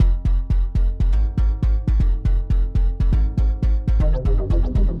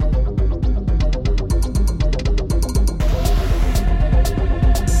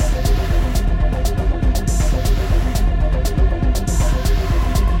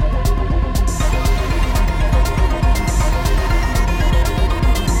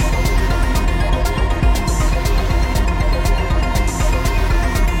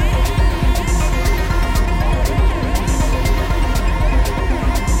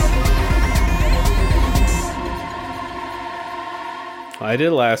I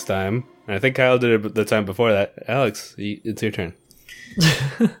did last time. And I think Kyle did it the time before that. Alex, it's your turn.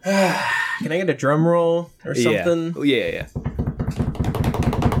 Can I get a drum roll or something? Yeah.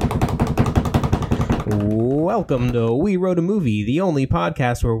 Welcome to We Wrote a Movie, the only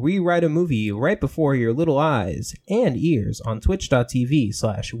podcast where we write a movie right before your little eyes and ears on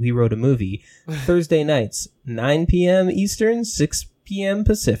twitch.tv/We Wrote a Movie, Thursday nights, 9 p.m. Eastern, 6 p.m.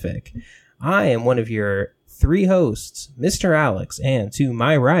 Pacific. I am one of your three hosts, Mr. Alex, and to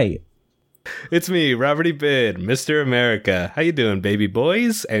my right... It's me, Robert E. Bid, Mr. America. How you doing, baby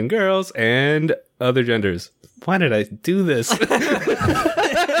boys and girls and other genders? Why did I do this?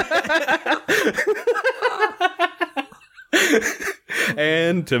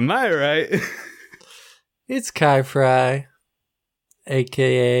 And to my right... It's Kai Fry,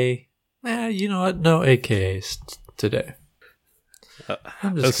 a.k.a... you know what? No AKAs today.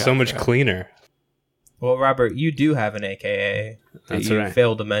 That's so much cleaner. Well, Robert, you do have an AKA that That's you right.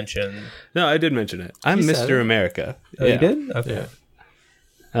 failed to mention. No, I did mention it. I'm Mr. America. Oh, you did? Okay. Yeah.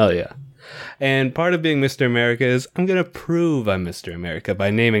 Hell yeah. And part of being Mr. America is I'm going to prove I'm Mr. America by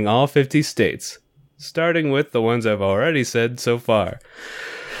naming all 50 states, starting with the ones I've already said so far.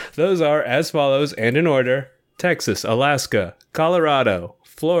 Those are as follows and in order: Texas, Alaska, Colorado,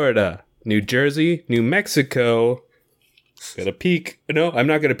 Florida, New Jersey, New Mexico. Gotta peek. No, I'm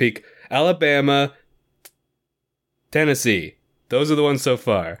not gonna peek. Alabama, Tennessee. Those are the ones so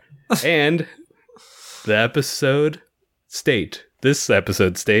far. And the episode state. This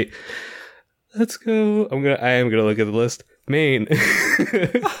episode state. Let's go. I am gonna look at the list. Maine.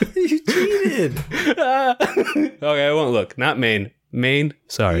 You cheated. Okay, I won't look. Not Maine. Maine.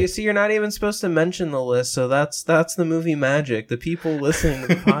 Sorry. You see, you're not even supposed to mention the list, so that's the movie magic. The people listening to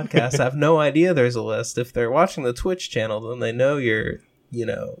the podcast have no idea there's a list. If they're watching the Twitch channel, then they know you're,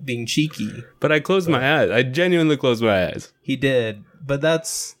 being cheeky. But I closed my eyes. I genuinely closed my eyes. He did, but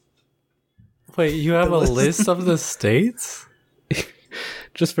that's... Wait, you have a list of the states?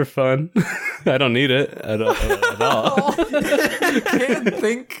 Just for fun. I don't need it at all. Can't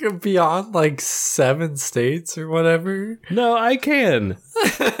think beyond like 7 states or whatever. No, I can.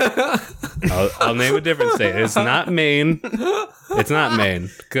 I'll name a different state. It's not Maine. It's not Maine.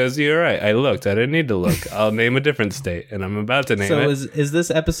 Because you're right. I looked. I didn't need to look. I'll name a different state. And I'm about to name it. So is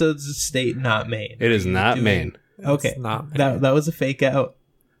this episode's state not Maine? It is not Maine. Okay. It's not Maine. That was a fake out.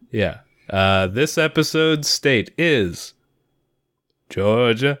 Yeah. This episode's state is...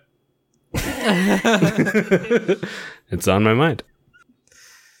 Georgia. It's on my mind.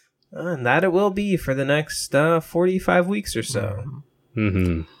 And that it will be for the next 45 weeks or so.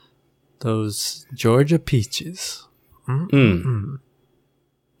 Mm-hmm. Those Georgia peaches. Mm.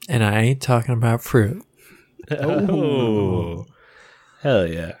 And I ain't talking about fruit. Oh. Hell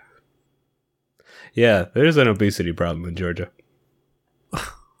yeah. Yeah, there's an obesity problem in Georgia.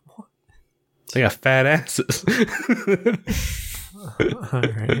 They got fat asses. All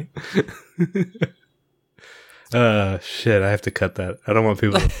right. Shit, I have to cut that. I don't want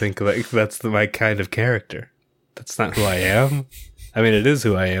people to think like that's my kind of character. That's not who I am. I mean, it is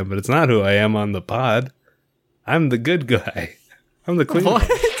who I am, but it's not who I am on the pod. I'm the good guy. I'm the clean one.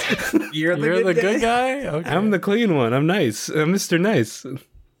 You're the good guy? Okay. I'm the clean one. I'm nice. I'm Mr. Nice.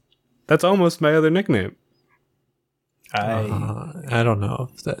 That's almost my other nickname. I don't know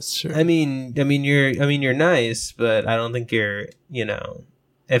if that's true. I mean, you're nice, but I don't think you're,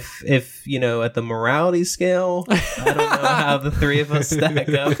 if at the morality scale, I don't know how the three of us stack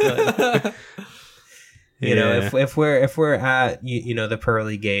up. But, if we're at the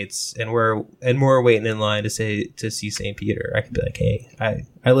pearly gates and we're waiting in line to see St. Peter, I could be like, hey,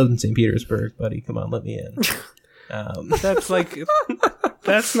 I lived in St. Petersburg, buddy. Come on, let me in.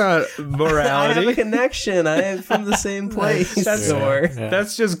 That's not morality. I have a connection. I am from the same place.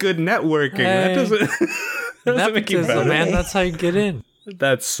 That's just good networking. Hey, that doesn't make you better. Nepotism, man. That's how you get in.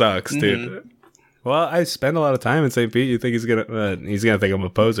 That sucks, dude. Mm-hmm. Well, I spend a lot of time in St. Pete. You think he's gonna think I'm a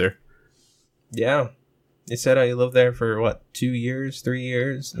poser? Yeah, he said he lived there for 2 years, 3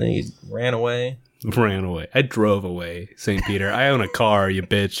 years, and then he ran away. Ran away. I drove away, St. Peter. I own a car, you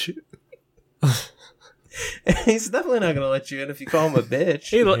bitch. He's definitely not going to let you in if you call him a bitch.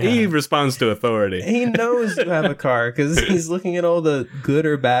 He responds to authority. He knows you have a car because he's looking at all the good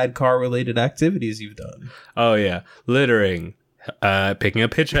or bad car-related activities you've done. Oh, yeah. Littering. Picking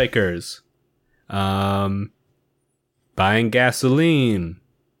up hitchhikers. Buying gasoline.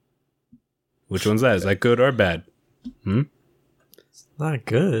 Which one's that? Is that good or bad? It's not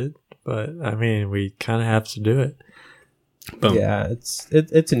good, but, I mean, we kind of have to do it. Boom. Yeah,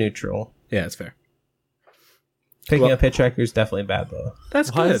 it's a neutral. Yeah, it's fair. Picking up hitchhikers is definitely bad, though.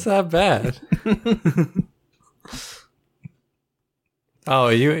 That's Why good. is that bad?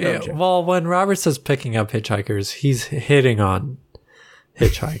 Oh, joking. well, when Robert says picking up hitchhikers, he's hitting on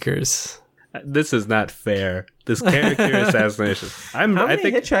hitchhikers. This is not fair. This character assassination. How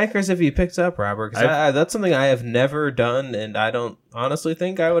many hitchhikers have you picked up, Robert? Because that's something I have never done, and I don't honestly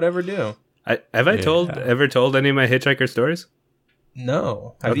think I would ever do. Have I ever told any of my hitchhiker stories?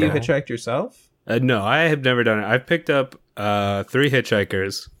 No. Have you hitchhiked yourself? No, I have never done it. I've picked up 3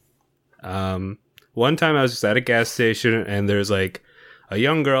 hitchhikers. One time I was just at a gas station, and there's like a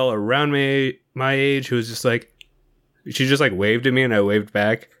young girl around my age who was just like, she just like waved at me, and I waved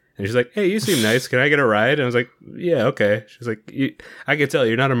back. And she's like, "Hey, you seem nice. Can I get a ride?" And I was like, "Yeah, okay." She's like, "I could tell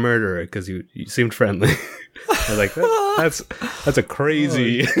you're not a murderer because you seemed friendly." I was like, "That's a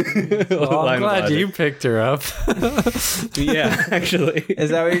crazy." Well, I'm glad you picked her up. Yeah, actually. Is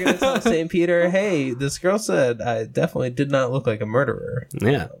that what you're going to tell St. Peter? Hey, this girl said I definitely did not look like a murderer.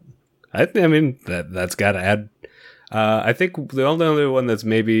 Yeah, I mean that's got to add. I think the only other one that's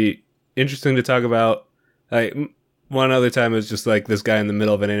maybe interesting to talk about, like. One other time it was just like this guy in the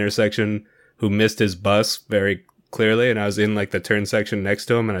middle of an intersection who missed his bus very clearly, and I was in like the turn section next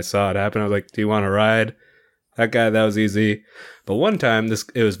to him, and I saw it happen. I was like, "Do you want a ride?" That was easy. But one time,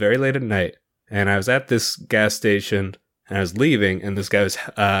 it was very late at night, and I was at this gas station, and I was leaving, and this guy was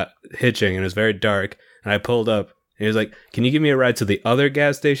hitching, and it was very dark, and I pulled up, and he was like, "Can you give me a ride to the other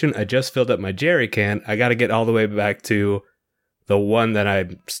gas station? I just filled up my jerry can. I got to get all the way back to the one that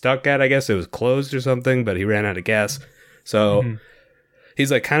I'm stuck at. I guess it was closed or something, but he ran out of gas." So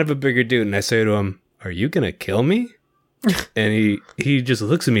he's like kind of a bigger dude, and I say to him, "Are you gonna kill me?" And he just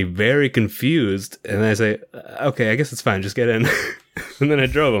looks at me very confused, and I say, "Okay, I guess it's fine, just get in." And then I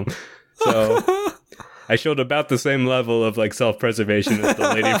drove him. So I showed about the same level of like self-preservation as the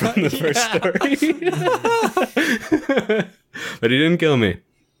lady from the first story. But he didn't kill me,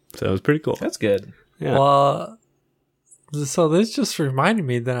 so it was pretty cool. That's good. Yeah. Well, so this just reminded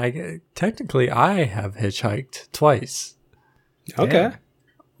me that I have hitchhiked twice. Okay.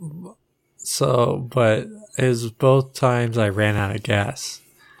 So, but it was both times I ran out of gas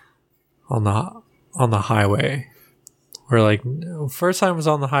on the highway. Or like, first time was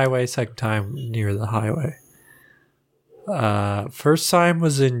on the highway, second time near the highway. First time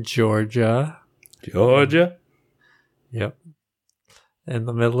was in Georgia. Georgia? Yep. In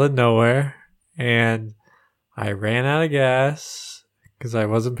the middle of nowhere. And I ran out of gas because I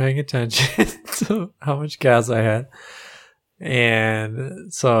wasn't paying attention to how much gas I had.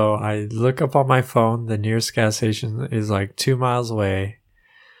 And so I look up on my phone. The nearest gas station is like 2 miles away.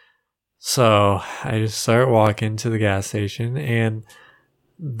 So I just start walking to the gas station, and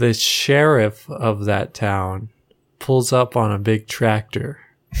the sheriff of that town pulls up on a big tractor.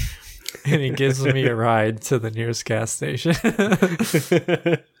 And he gives me a ride to the nearest gas station.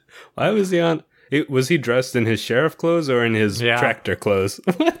 Why was he on? Was he dressed in his sheriff clothes or in his tractor clothes?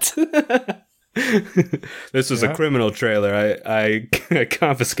 What? This was a criminal trailer. I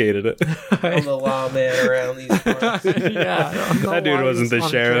confiscated it. I'm the lawman around these parts. That dude wasn't the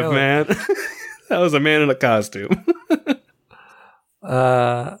sheriff, man. That was a man in a costume.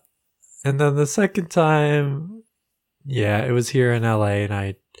 And then the second time, it was here in LA, and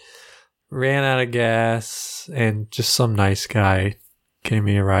I ran out of gas, and just some nice guy gave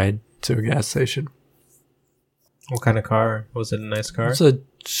me a ride to a gas station. What kind of car? Was it a nice car? I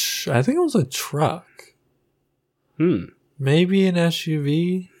think it was a truck. Maybe an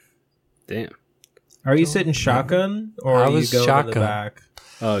SUV. Damn. Are you sitting shotgun, or are you going in the back?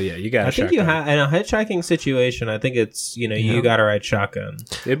 Oh yeah, you got. I think you have in a hitchhiking situation. I think it's you got to ride shotgun.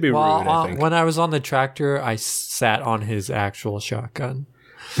 It'd be rude. I think. When I was on the tractor, I sat on his actual shotgun.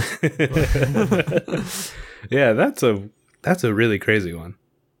 Yeah, that's a really crazy one.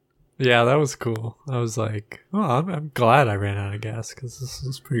 Yeah, that was cool. I was like, oh, I'm glad I ran out of gas because this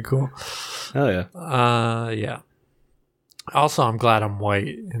is pretty cool. Hell yeah. Yeah. Also, I'm glad I'm white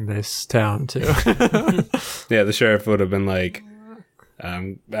in this town too. Yeah, the sheriff would have been like,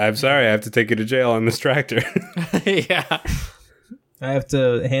 I'm sorry, I have to take you to jail on this tractor. Yeah. I have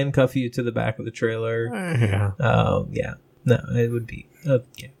to handcuff you to the back of the trailer. Yeah. Yeah. No, it would be. Yeah.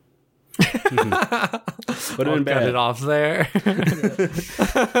 Would have been bad. Cut it off there.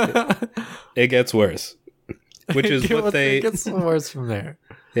 It gets worse. Which is it gets worse from there.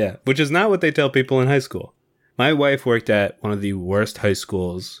 Yeah, which is not what they tell people in high school. My wife worked at one of the worst high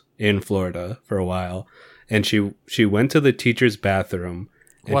schools in Florida for a while, and she went to the teacher's bathroom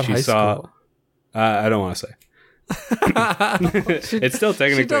and what she high saw. School? I don't want to say. It's still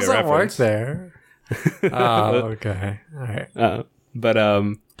technically she doesn't a reference. work there. Oh, okay. All right. But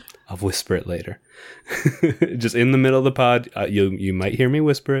I'll whisper it later. Just in the middle of the pod, you might hear me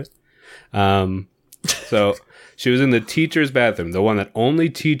whisper it. So she was in the teacher's bathroom, the one that only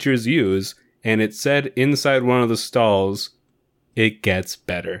teachers use, and it said inside one of the stalls, "It gets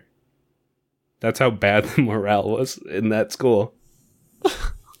better." That's how bad the morale was in that school.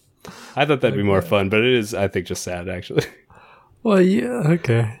 I thought that'd be more fun, but it is, I think, just sad, actually. Well, yeah,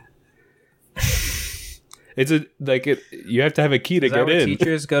 okay. It's you have to have a key to Is that get where in.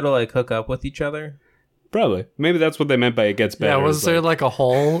 teachers go to like hook up with each other? Probably. Maybe that's what they meant by "it gets better." Yeah, was there like a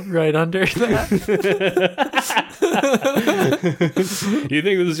hole right under that? You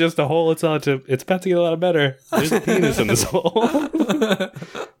think this is just a hole? It's about to get a lot better. There's a penis in this hole.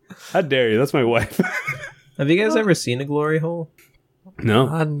 How dare you? That's my wife. Have you guys ever seen a glory hole? No.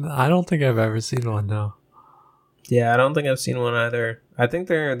 I don't think I've ever seen one, no. Yeah, I don't think I've seen one either. I think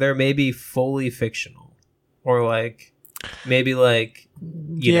they're maybe fully fictional, or like maybe like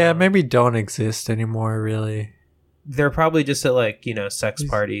you know, maybe don't exist anymore, really. they're probably just at like sex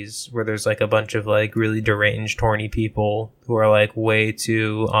parties where there's like a bunch of like really deranged, horny people who are like way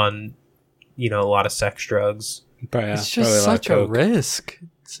too on a lot of sex drugs. Probably, It's just such a risk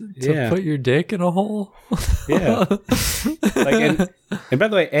to put your dick in a hole. Yeah. and by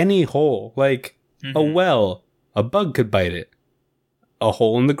the way, any hole, like a well, a bug could bite it. A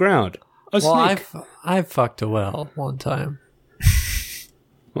hole in the ground, a snake. I fucked a well one time.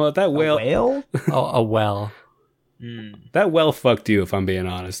 Well, that whale, Whale? Oh, a well. that well fucked you. If I'm being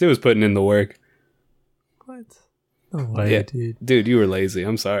honest, it was putting in the work. What? No way, Yeah. dude. You were lazy.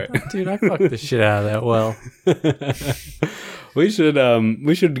 I'm sorry. Dude, I fucked the shit out of that well. We should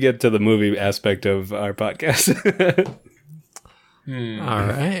get to the movie aspect of our podcast. All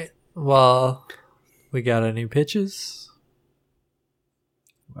right. Well, we got any pitches?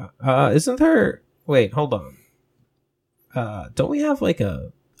 Isn't there? Wait, hold on. Don't we have like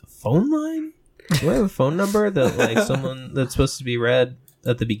a phone line? Do we have a phone number that like someone that's supposed to be read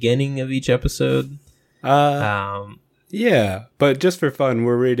at the beginning of each episode? Yeah, but just for fun,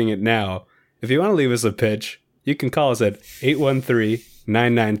 we're reading it now. If you want to leave us a pitch, you can call us at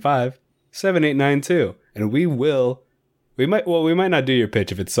 813-995-7892, and we might not do your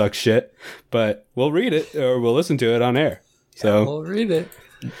pitch if it sucks shit, but we'll read it or we'll listen to it on air. So We'll read it.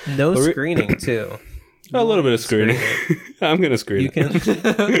 No screening too. a little bit of screening. I'm gonna screen You it.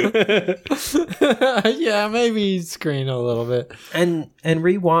 can Yeah, maybe screen a little bit. and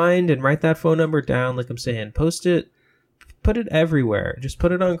rewind and write that phone number down. Like I'm saying, post it, put it everywhere. Just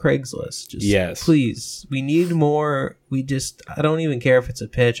put it on Craigslist. Just, Yes. please. We need more. I don't even care if it's a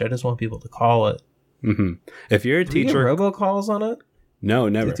pitch. I just want people to call it. Mm-hmm. If you're a Do we get teacher, robocalls on it? no,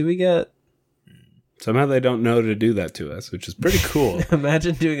 never. Do we get? Somehow they don't know to do that to us, which is pretty cool.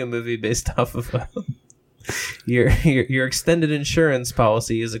 Imagine doing a movie based off of your extended insurance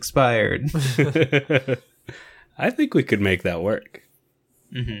policy is expired. I think we could make that work.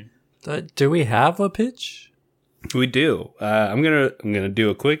 Do we have a pitch? We do. I'm gonna do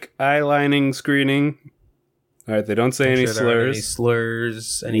a quick eyelining screening. All right, they don't say any Sure there aren't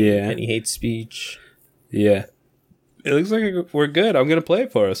slurs. any hate speech. Yeah, it looks like we're good. I'm gonna play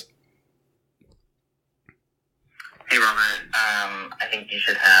it for us. Hey Robert, I think you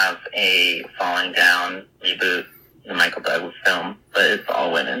should have a Falling Down reboot, the Michael Douglas film, but it's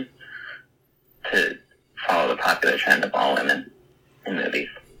all women, to follow the popular trend of all women in movies.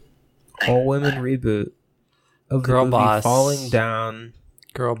 All women reboot of Girl the movie Boss. Falling Down.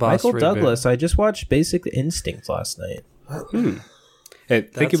 Girl Boss Michael reboot. Douglas. I just watched Basic Instinct last night. Hey,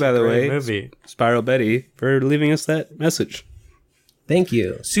 thank you, That's by a the great way, movie. Spiral Betty, for leaving us that message. Thank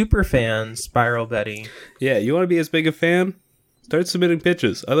you, super fan Spiral Betty. Yeah, you want to be as big a fan? Start submitting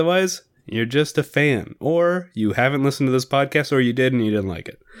pitches. Otherwise, you're just a fan. Or you haven't listened to this podcast, or you did and you didn't like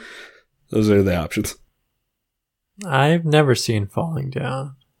it. Those are the options. I've never seen Falling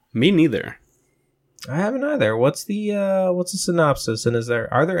Down. Me neither. I haven't either. What's the synopsis? And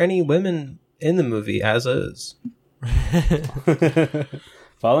are there any women in the movie as is?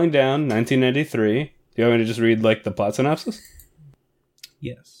 Falling Down, 1993. Do you want me to just read like the plot synopsis?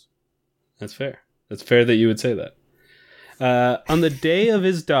 Yes. That's fair. That's fair that you would say that. On the day of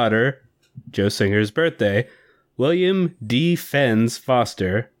his daughter, Joe Singer's birthday, William D. Fenns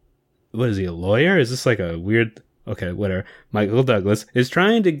Foster, what is he, a lawyer? Is this like a weird... Okay, whatever. Michael Douglas is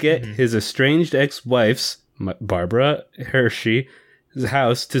trying to get his estranged ex-wife's, Barbara Hershey,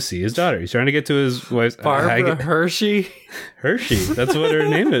 house to see his daughter. He's trying to get to his wife's... Barbara Hershey? Hershey. That's what her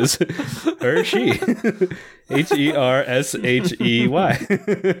name is. Hershey. Hershey.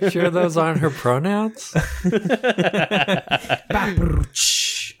 Sure those aren't her pronouns?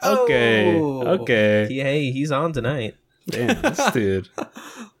 Okay. Oh. Okay. Hey, he's on tonight. Damn, this dude.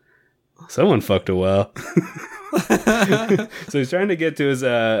 Someone fucked a well. So he's trying to get to his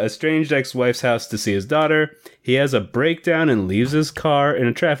estranged ex-wife's house to see his daughter. He has a breakdown and leaves his car in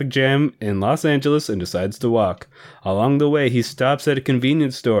a traffic jam in Los Angeles and decides to walk. Along the way, he stops at a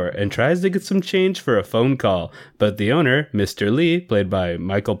convenience store and tries to get some change for a phone call. But the owner, Mr. Lee, played by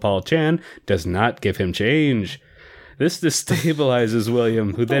Michael Paul Chan, does not give him change. This destabilizes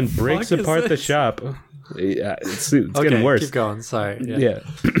William, who then breaks apart the shop. Yeah, it's getting worse. Keep going. Sorry. Yeah.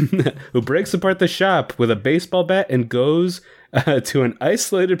 Who breaks apart the shop with a baseball bat and goes to an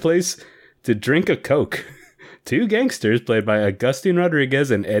isolated place to drink a Coke. Two gangsters, played by Agustin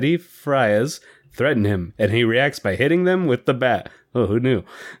Rodriguez and Eddie Frias, threaten him, and he reacts by hitting them with the bat. Oh, who knew?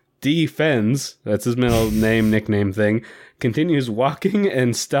 D. Fens, that's his middle name, nickname thing, continues walking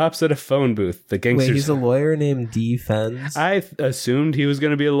and stops at a phone booth. The gangsters... Wait, he's a lawyer named D. Fens? I assumed he was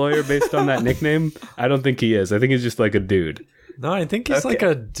going to be a lawyer based on that nickname. I don't think he is. I think he's just like a dude. No, I think he's like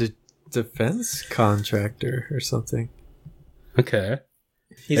a defense contractor or something. Okay.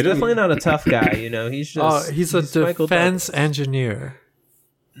 He's definitely not a tough guy, you know. He's just... he's a defense engineer.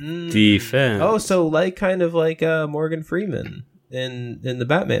 Defense. Oh, so kind of like Morgan Freeman in the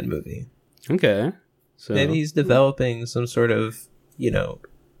Batman movie. Okay. So maybe he's developing some sort of,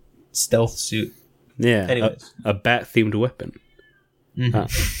 stealth suit. Yeah. Anyways. A bat-themed weapon.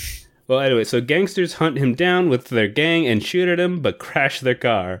 Mm-hmm. Well, anyway, so gangsters hunt him down with their gang and shoot at him, but crash their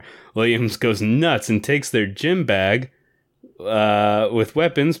car. Williams goes nuts and takes their gym bag with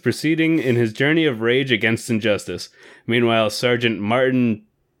weapons, proceeding in his journey of rage against injustice. Meanwhile, Sergeant Martin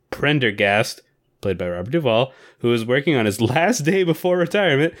Prendergast, played by Robert Duvall, who is working on his last day before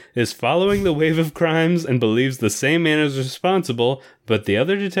retirement, is following the wave of crimes and believes the same man is responsible, but the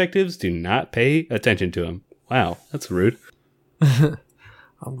other detectives do not pay attention to him. Wow, that's rude. I'm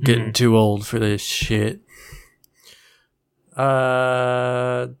getting too old for this shit.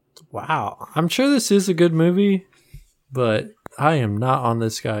 Wow. I'm sure this is a good movie, but I am not on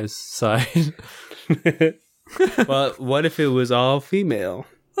this guy's side. Well, what if it was all female?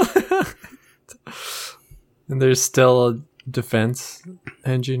 And there's still a defense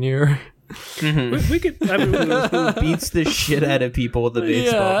engineer. Mm-hmm. We could. I mean, Who beats the shit out of people with a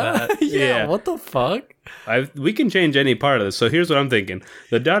baseball bat? Yeah, what the fuck? we can change any part of this. So here's what I'm thinking.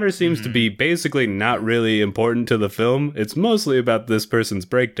 The daughter seems to be basically not really important to the film. It's mostly about this person's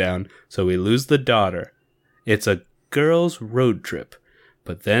breakdown. So we lose the daughter. It's a girls' road trip.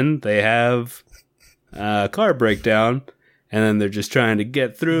 But then they have a car breakdown. And then they're just trying to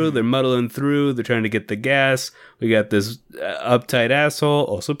get through. They're muddling through. They're trying to get the gas. We got this uptight asshole,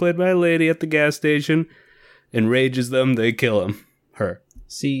 also played by a lady at the gas station, enrages them. They kill him. Her.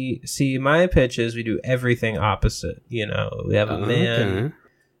 See, my pitch is we do everything opposite. We have a man. Okay.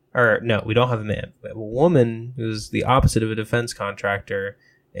 Or, no, we don't have a man. We have a woman who's the opposite of a defense contractor,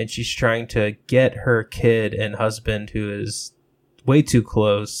 and she's trying to get her kid and husband, who is way too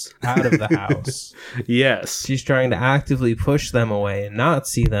close, out of the house. Yes. She's trying to actively push them away and not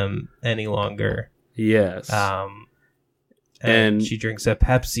see them any longer. Yes. And she drinks a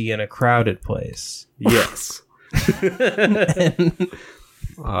Pepsi in a crowded place. Yes.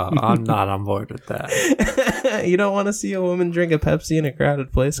 I'm not on board with that. You don't want to see a woman drink a Pepsi in a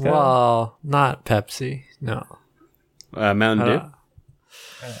crowded place, Kyle? Well, not Pepsi. No. Mountain Dew.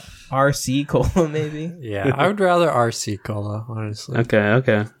 RC Cola, maybe? Yeah, I would rather RC Cola, honestly.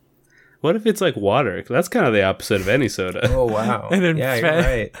 Okay. What if it's like water? That's kind of the opposite of any soda. Oh, wow. And then yeah, you're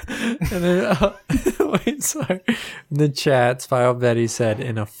right. And then, wait, sorry. In the chat, Spyro Betty said,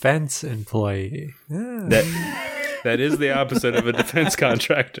 an offense employee. Yeah. That is the opposite of a defense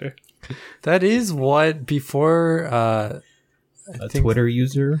contractor. That is what, before... A Twitter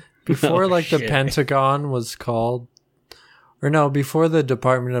user? Before, the shit. Pentagon was called... Or no, before the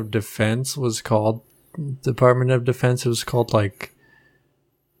Department of Defense was called Department of Defense, it was called like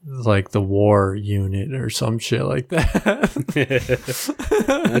the War Unit or some shit like that.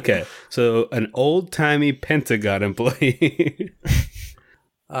 Okay, so an old-timey Pentagon employee.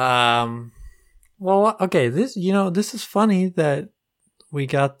 Well, okay, this is funny that we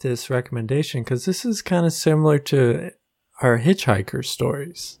got this recommendation because this is kind of similar to our hitchhiker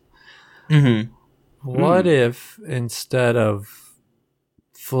stories. Mm-hmm. What if instead of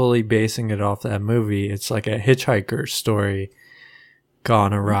fully basing it off that movie, it's like a hitchhiker story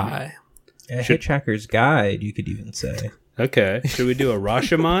gone awry? A Hitchhiker's Guide, you could even say. Okay, should we do a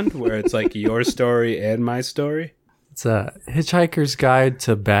Rashomon where it's like your story and my story? It's a Hitchhiker's Guide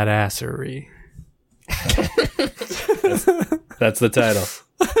to Badassery. That's the title.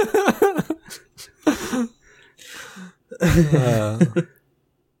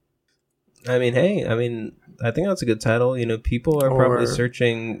 I think that's a good title. You know, people are probably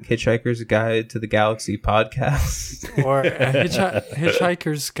searching Hitchhiker's Guide to the Galaxy podcast. Or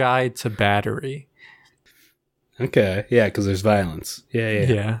Hitchhiker's Guide to Battery. Okay, yeah, because there's violence.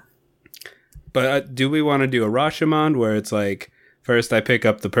 Yeah. But do we want to do a Rashomon where it's like, first I pick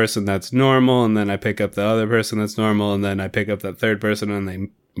up the person that's normal, and then I pick up the other person that's normal, and then I pick up that third person, and they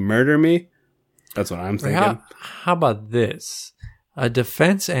murder me? That's what I'm thinking. How about this? A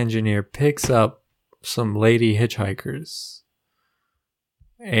defense engineer picks up some lady hitchhikers,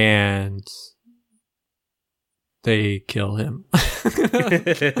 and they kill him.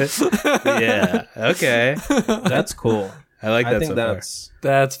 Yeah, okay. That's cool. I like that. I think so that's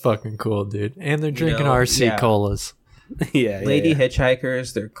That's fucking cool, dude. And they're drinking know, RC yeah. colas. far. Yeah, lady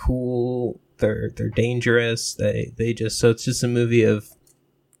hitchhikers. They're cool. They're dangerous. They just so it's just a movie of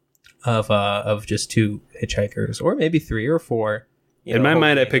just two hitchhikers, or maybe three or four. In my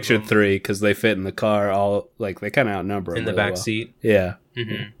mind, I pictured three because they fit in the car. All like they kind of outnumber in them the really back well. seat. Yeah.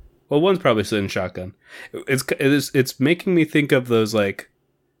 Mm-hmm. Well, one's probably sitting shotgun. It's making me think of those like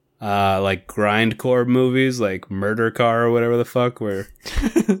grindcore movies, like Murder Car or whatever the fuck. Where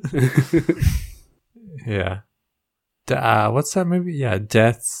Yeah. What's that movie? Yeah,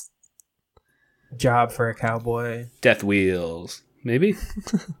 Death's. Job for a Cowboy. Death Wheels, maybe.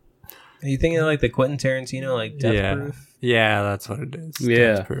 Are you thinking of like the Quentin Tarantino, like Death Proof? Yeah, that's what it is.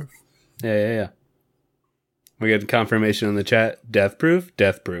 Yeah. Death Proof. Yeah. We're getting confirmation in the chat. Death Proof.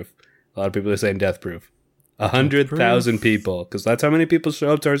 A lot of people are saying Death Proof. 100,000 people, because that's how many people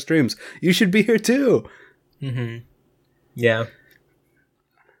show up to our streams. You should be here too. Mm-hmm. Yeah.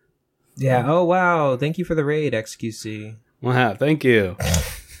 Yeah. Oh wow! Thank you for the raid, XQC. Wow, thank you.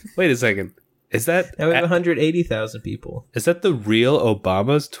 Wait a second. Is that Now we have 180,000 people. is that the real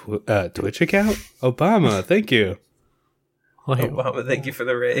Obama's Twitch account? Obama, thank you. Wait, Obama, thank you for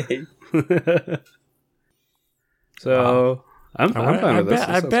the raid. So I'm fine with this.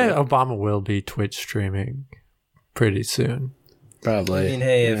 I bet Obama will be Twitch streaming pretty soon. Probably. I mean,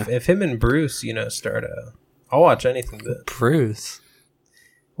 hey, Yeah. if him and Bruce, start I'll watch anything that. Bruce.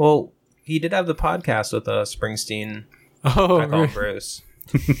 Well, he did have the podcast with Springsteen. Oh, I call him Bruce.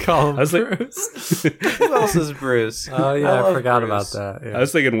 call him I was like- Bruce. Who else is Bruce? Oh yeah, I love forgot Bruce. about that. Yeah. I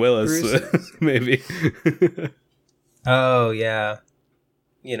was thinking Willis, Bruce. maybe. Oh yeah,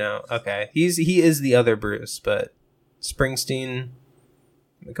 okay. He is the other Bruce, but Springsteen.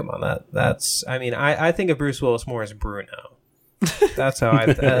 Come on, that's. I mean, I think of Bruce Willis more as Bruno. That's how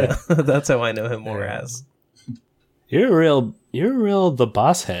that's how I know him more as. You're a real the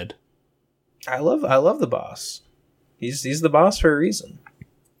boss head. I love the boss. He's the boss for a reason.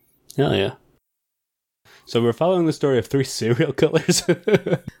 Hell yeah. So we're following the story of 3 serial killers.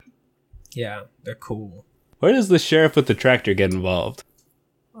 Yeah, they're cool. Where does the sheriff with the tractor get involved?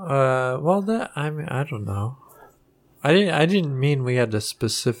 Well, I don't know. I didn't mean we had to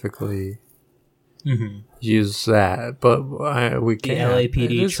specifically use that, but we The can. It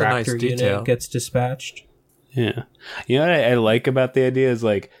LAPD is a nice tractor detail. unit gets dispatched. Yeah. You know what I like about the idea is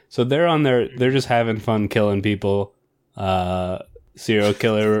like, so they're just having fun killing people, serial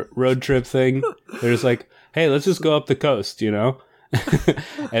killer road trip thing. They're just like, hey, let's just go up the coast, and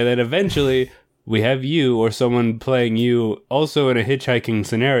then eventually we have you or someone playing you also in a hitchhiking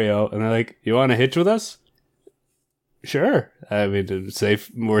scenario, and they're like, you want to hitch with us? Sure. I mean,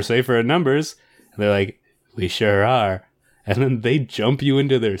 we're safer in numbers. And they're like, we sure are. And then they jump you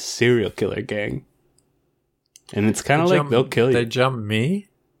into their serial killer gang. And it's kind of like they'll kill you. They jump me?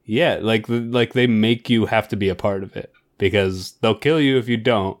 Yeah, like they make you have to be a part of it because they'll kill you if you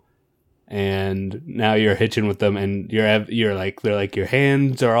don't. And now you're hitching with them, and you're like they're like your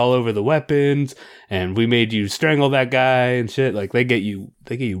hands are all over the weapons, and we made you strangle that guy and shit. Like they get you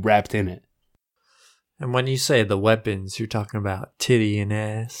wrapped in it. And when you say the weapons, you're talking about titty and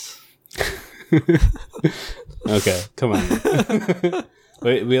ass. Okay, come on.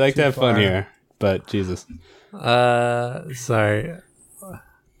 we like to have fun here, but Jesus. Sorry.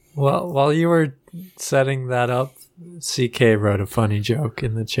 Well, while you were setting that up, CK wrote a funny joke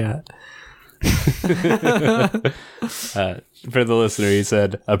in the chat. For the listener, he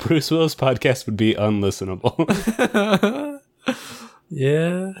said, a Bruce Willis podcast would be unlistenable.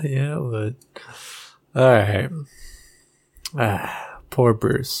 Yeah, it would. All right. Poor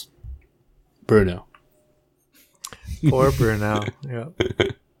Bruce. Bruno. Poor Bruno. Yep.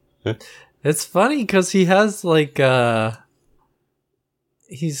 It's funny because he has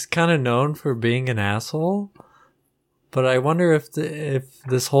he's kind of known for being an asshole, but I wonder if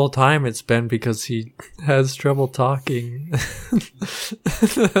this whole time it's been because he has trouble talking.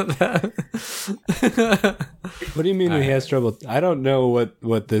 What do you mean he has trouble? I don't know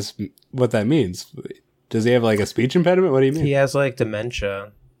what that means. Does he have like a speech impediment? What do you mean? He has like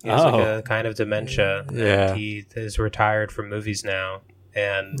dementia. He has like Oh. a kind of dementia. Yeah. And he is retired from movies now,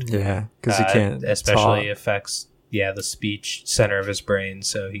 and Yeah, because he can't especially talk. affects the speech center of his brain,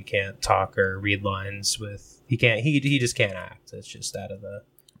 so he can't talk or read lines with. He can't. He just can't act. It's just out of the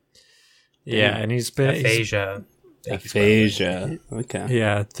Yeah, and he's been aphasia. Aphasia. Okay.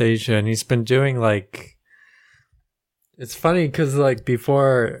 Yeah, aphasia, and he's been doing like. It's funny because like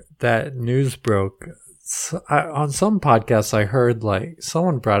before that news broke, on some podcasts I heard like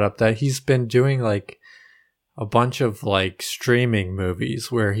someone brought up that he's been doing like a bunch of like streaming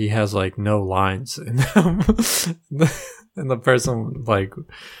movies where he has like no lines in them, and the person like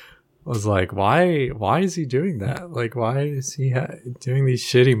was like, why is he doing that? Like, why is he doing these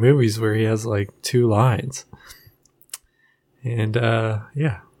shitty movies where he has like 2 lines? And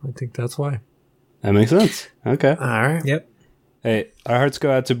yeah, I think that's why. That makes sense. Okay. All right. Yep. Hey, our hearts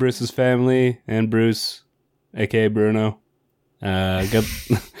go out to Bruce's family and Bruce, aka Bruno. Good,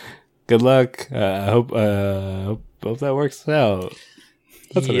 good luck. I hope that works out.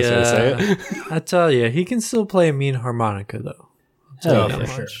 That's what I was gonna say. I tell you, he can still play a mean harmonica though. Hell That yeah.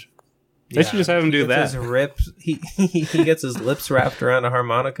 for much. sure. They should just have him do Gets that. His rips, he gets his lips wrapped around a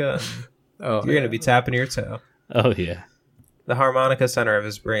harmonica. And Oh, you're gonna be tapping your toe. Oh yeah, the The harmonica center of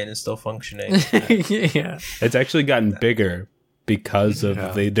his brain is still functioning. yeah. it's actually gotten bigger because of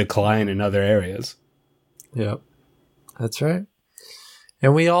Yeah. the decline in other areas. Yep. That's right.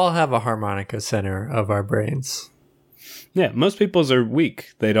 And we all have a harmonica center of our brains. Yeah, most people's are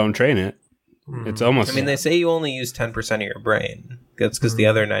weak. They don't train it. It's almost. I mean, they say you only use 10% of your brain. That's because the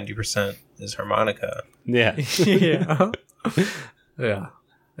other 90% is harmonica. yeah. yeah. Yeah.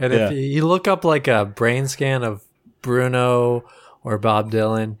 And Yeah. if you look up like a brain scan of Bruno or Bob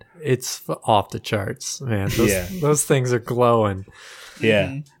Dylan, it's off the charts, man. Yeah. Those things are glowing.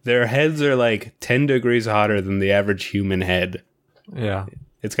 Yeah, their heads are like 10 degrees hotter than the average human head. Yeah.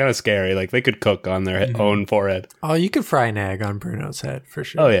 It's kind of scary. Like they could cook on their own forehead. Oh, you could fry an egg on Bruno's head for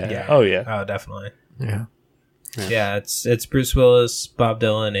sure. Oh yeah. Oh yeah. Oh, definitely. Yeah. Yeah, it's Bruce Willis, Bob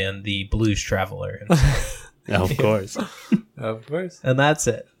Dylan, and the Blues Traveler. Of course. Of course. And that's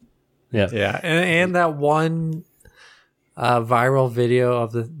it. Yeah. Yeah, and that one viral video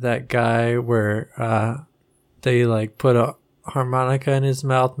of that guy where they like put a harmonica in his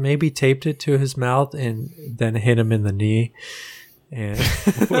mouth, maybe taped it to his mouth, and then hit him in the knee. And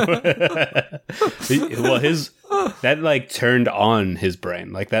Well, that like turned on his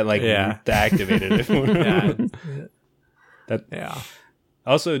brain, like that, like Yeah. activated it. yeah, That yeah,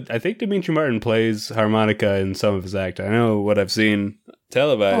 also, I think Dimitri Martin plays harmonica in some of his act. I know what I've seen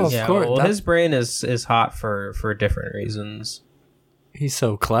televised. Oh, Yeah, course, well, that- his brain is hot for different reasons. he's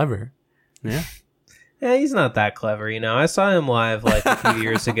so clever. Yeah. Yeah, he's not that clever, you know. I saw him live like a few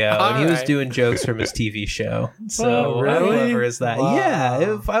years ago, and he was Alright. doing jokes from his TV show. So Oh, how really? clever is that? Wow.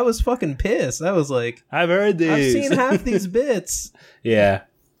 Yeah, if I was fucking pissed. I was like, I've heard these. I've seen half these bits. Yeah.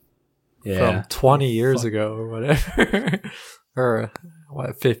 Yeah. From 20 years ago or whatever. Or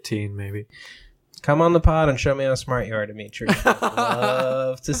what, 15 maybe. Come on the pod and show me how smart you are, Dimitri. I'd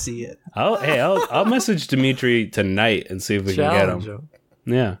love to see it. I'll message Dimitri tonight and see if we can get Challenge him.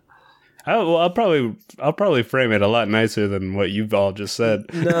 him. Yeah. I'll probably frame it a lot nicer than what you've all just said.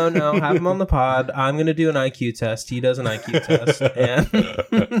 No, have him on the pod. I'm gonna do an IQ test. He does an IQ test,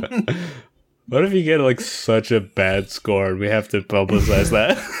 and What if you get like such a bad score and we have to publicize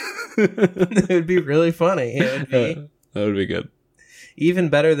that? it would be really funny. It would be That would be good. even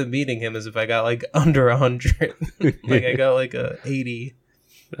better than beating him is if I got like under 100. Like I got like a 80.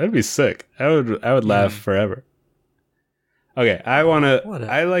 That'd be sick. I would laugh forever. Okay, I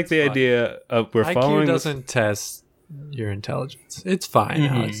like the fine. idea of we're IQ following this- doesn't test your intelligence. It's fine,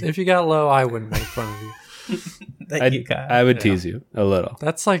 Mhm. Alex. If you got low, I wouldn't make fun of you. Thank you, Kyle. I would tease you a little.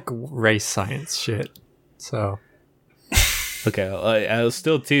 That's like race science shit. So Okay, I'll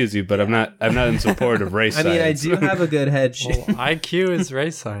still tease you, but I'm not in support of race I mean, I science. do have a good head well, shape. IQ is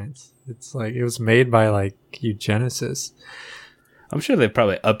race science. It's like it was made by like eugenicists. I'm sure they've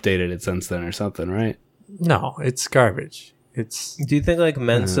probably updated it since then or something, right? No, it's garbage. It's Do you think like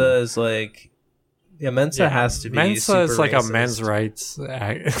Mensa is like? Yeah, Mensa has to be. Mensa super is like racist. a men's rights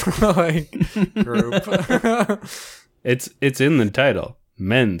like group. It's in the title,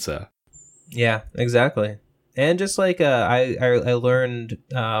 Mensa. Yeah, exactly. And just like I learned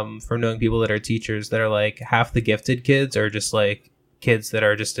from knowing people that are teachers that are like half the gifted kids are just like kids that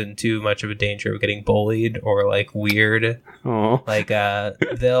are just in too much of a danger of getting bullied or like weird. Oh, Like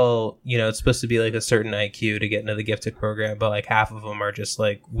they'll it's supposed to be like a certain IQ to get into the gifted program, but like half of them are just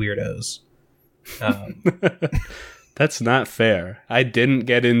like weirdos. that That's not fair. I didn't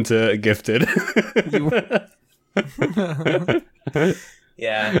get into Gifted.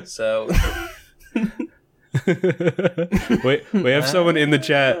 Yeah, so Wait, we have someone in the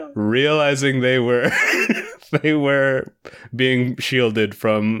chat realizing they were they were being shielded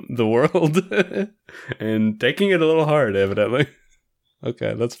from the world and taking it a little hard, evidently.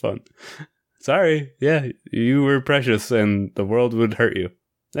 Okay, that's fun. Sorry, yeah, you were precious and the world would hurt you.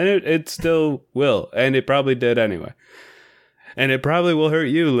 And it still will, and it probably did anyway. And it probably will hurt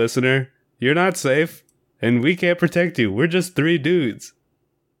you, listener. You're not safe, and we can't protect you. We're just 3 dudes.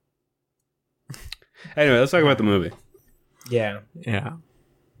 Anyway, let's talk about the movie. yeah. Yeah.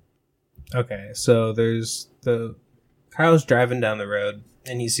 Okay, so there's Kyle's driving down the road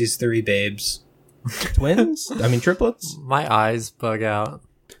and he sees 3 babes. Twins? I mean triplets? My eyes bug out.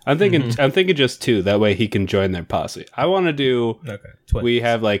 I'm thinking just 2. That way he can join their posse. I want to do. Okay, twins. We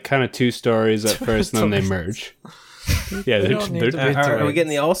have like kind of 2 stories at first, and then they merge. Yeah, They don't need to be Are we twins. getting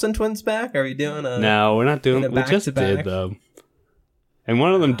the Olsen twins back? Are we doing a No, we're not doing. in a We just back-to-back? did though. And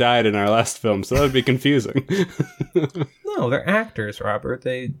one of them died in our last film, so that would be confusing. No, they're actors, Robert.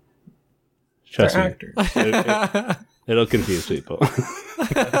 Trust They're me, actors. it'll confuse people.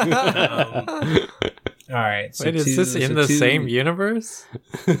 All right. So Wait, is this in the same universe?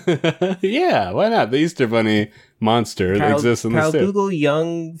 Yeah, why not? The Easter Bunny monster exists in Kyle, this too. Google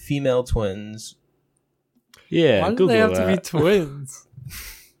young female twins. Yeah, Why do Google they have that. to be twins?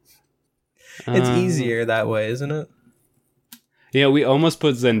 It's easier that way, isn't it? Yeah, we almost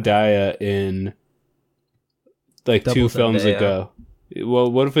put Zendaya in like Double 2 films Zendaya. ago.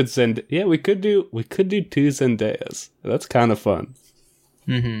 Well, what if it's Zendaya? Yeah, we could do 2 Zendayas. That's kind of fun.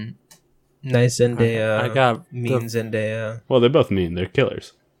 Mm-hmm. Nice Zendaya. I got mean Zendaya. Well, they're both mean. They're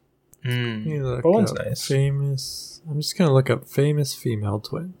killers. Mm. You look That one's up nice. famous. I'm just gonna look up famous female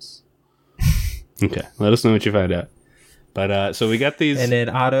twins. Okay, let us know what you find out. But so we got these. And it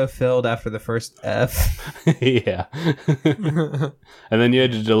auto-filled after the first F. Yeah. And then you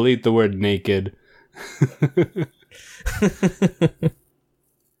had to delete the word naked.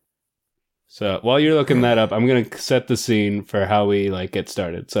 So while you're looking that up, I'm gonna set the scene for how we like get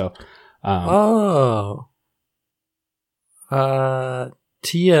started. So,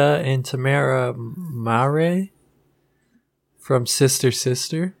 Tia and Tamara Mare from Sister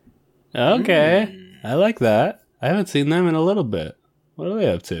Sister. okay, I like that. I haven't seen them in a little bit. What are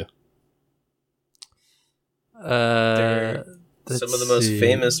they up to? They're some of the most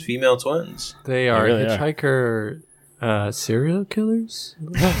famous female twins. They are really are. hitchhiker serial killers.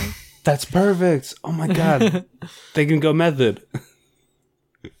 That's perfect. Oh my god, they can go method.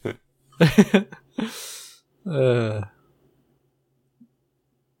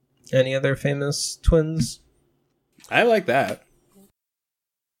 Any other famous twins? I like that.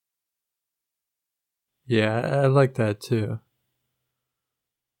 Yeah, I like that too.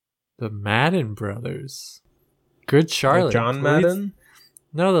 The Madden brothers. Good Charlotte. John The lead- Madden?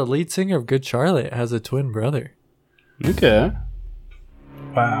 No, the lead singer of Good Charlotte has a twin brother. Okay.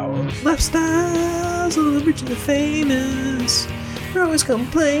 Wow. Lifestyles of the rich and the famous. We're always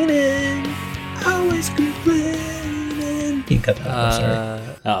complaining. Always complaining. You can cut that. I'm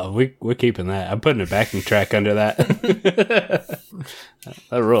sorry. Oh, we're keeping that. I'm putting a backing track under that.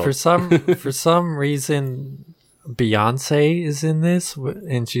 That roll. For some reason, Beyonce is in this,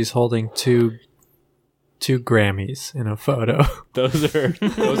 and she's holding two Grammys in a photo. Those are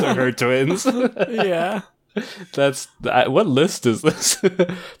her twins. Yeah. That's what list is this?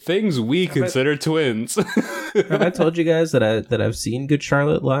 Things we consider twins. Have I told you guys that I've seen Good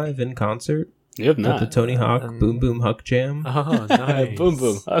Charlotte live in concert You have at not. the Tony Hawk Boom Boom Huck Jam? Oh, nice. Boom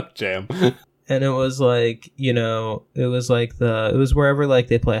boom huck jam. And it was like, you know, it was wherever like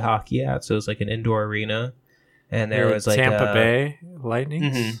they play hockey at, so it was like an indoor arena, and there was like Tampa Bay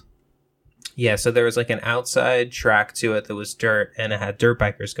Lightnings. Mhm. Yeah, so there was like an outside track to it that was dirt, and it had dirt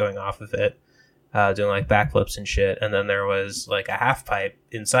bikers going off of it, doing like backflips and shit. And then there was like a half pipe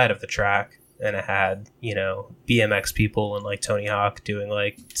inside of the track, and it had, you know, BMX people and like Tony Hawk doing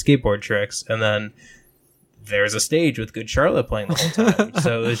like skateboard tricks. And then there was a stage with Good Charlotte playing the whole time.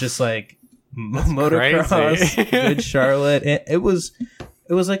 So it was just like motocross, crazy. Good Charlotte. It was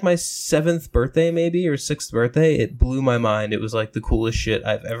like my 7th birthday, maybe, or 6th birthday. It blew my mind. It was like the coolest shit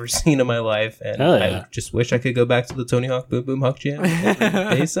I've ever seen in my life. And Hell yeah. I just wish I could go back to the Tony Hawk Boom Boom Huck Jam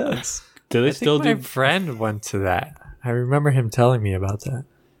every day since. Do they I still think my do? friend went to that. I remember him telling me about that.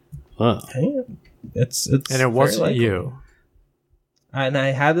 Wow. Damn. It's And it very wasn't likely. you. And I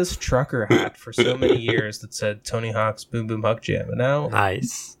had this trucker hat for so many years that said Tony Hawk's Boom Boom Huck Jam. And now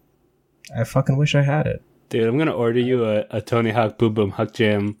Nice. I fucking wish I had it. Dude, I'm gonna order you a Tony Hawk Boom Boom Huck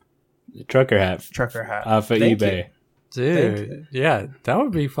Jam trucker hat Trucker hat. off of Thank eBay. Dude, yeah, that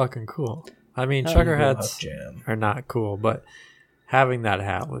would be fucking cool. I mean, trucker hats Jam. are not cool, but having that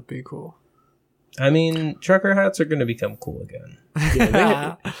hat would be cool. I mean, trucker hats are going to become cool again.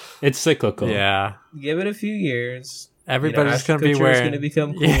 Yeah, it's cyclical. Yeah. Give it a few years. Everybody's going to be Kutcher is wearing... going to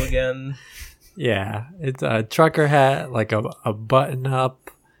become cool again. Yeah, it's a trucker hat, like a button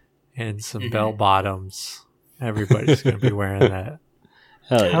up and some bell bottoms. Everybody's going to be wearing that.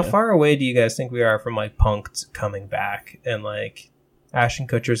 Hell yeah. How far away do you guys think we are from like punk coming back and like Ashton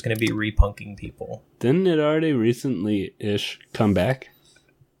Kutcher is going to be repunking people? Didn't it already recently-ish come back?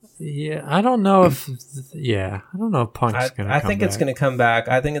 Yeah, I don't know if... Yeah, I don't know if Punk's going to come back. I think it's going to come back.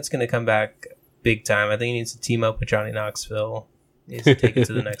 I think it's going to come back big time. I think he needs to team up with Johnny Knoxville. He needs to take it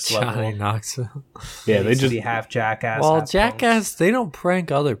to the next Johnny level. Knoxville. Yeah, He they needs to just be half jackass. Well, half Jackass, they don't prank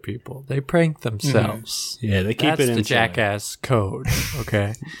other people. They prank themselves. yeah they keep That's it the inside. Jackass code,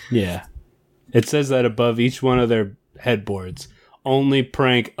 okay? Yeah, it says that above each one of their headboards. Only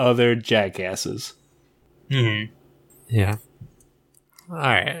prank other jackasses. punk. Mhm. Yeah. All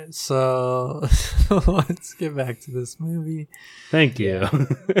right, so let's get back to this movie. Thank you.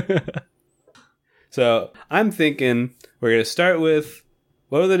 So I'm thinking we're gonna start with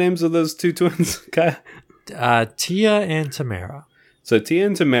what are the names of those two twins, Kyle? Tia and Tamara. So Tia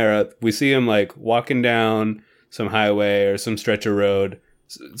and Tamara, we see them like walking down some highway or some stretch of road.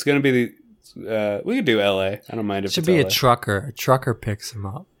 It's gonna be the we could do LA. I don't mind if It should it's be LA. a trucker. A trucker picks him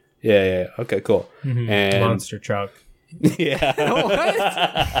up. Yeah. Okay, cool. And Monster truck. yeah.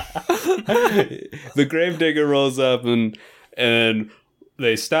 The gravedigger rolls up and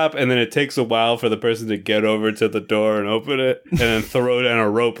they stop, and then it takes a while for the person to get over to the door and open it, and then throw down a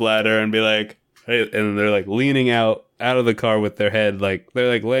rope ladder and be like, hey, and they're like leaning out of the car with their head, like they're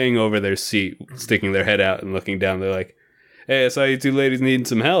like laying over their seat, sticking their head out and looking down. They're like, hey, I saw you two ladies needing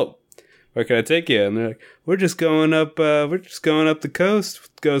some help. Where can I take you? And they're like, we're just going up the coast.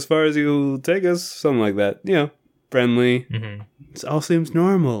 Go as far as you'll take us. Something like that. You know, friendly. Mm-hmm. It all seems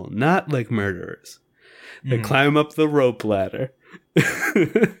normal, not like murderers. They climb up the rope ladder.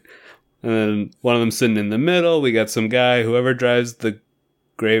 And then one of them sitting in the middle. We got some guy, whoever drives the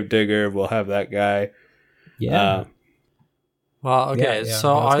gravedigger, we'll have that guy. Yeah. Well, okay, Yeah.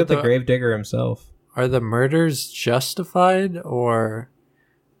 so Let's are get the gravedigger himself. are the murders justified or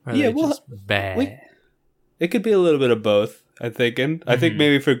are Yeah, they well, just bad? It could be a little bit of both, I think. And I think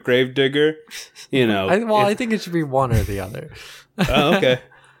maybe for gravedigger, you know. I think it should be one or the other. Oh, okay.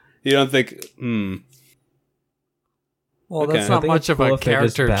 You don't think, Well, Okay. that's I not think much it's of cool a if they're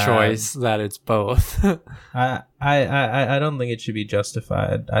just character bad. choice that it's both. I don't think it should be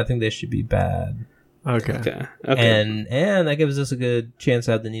justified. I think they should be bad. Okay. okay. And that gives us a good chance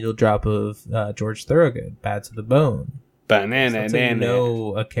to have the needle drop of George Thorogood, Bad to the Bone. Banana, So you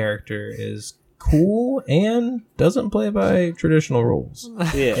know a character is cool and doesn't play by traditional rules.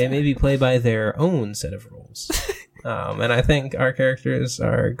 They Yeah. maybe play by their own set of rules. And I think our characters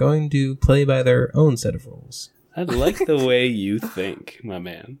are going to play by their own set of rules. I like the way you think, my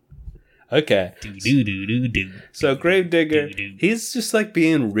man. Okay. Do. So Gravedigger, he's just like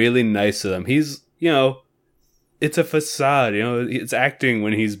being really nice to them. He's, you know, it's a facade, you know, it's acting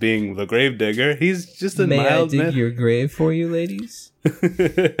when he's being the Gravedigger. He's just a May I mild dig man. your grave for you, ladies?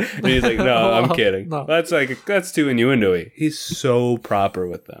 And he's like, no, I'm kidding. No. That's too innuendo-y. He's so proper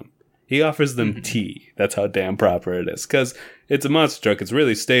with them. He offers them tea. That's how damn proper it is. Because it's a monster truck. It's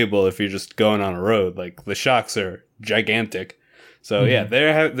really stable if you're just going on a road. Like, the shocks are gigantic. So, yeah,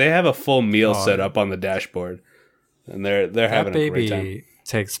 they have a full meal set up on the dashboard. And they're That having a great time. baby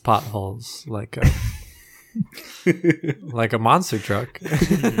takes potholes like a monster truck.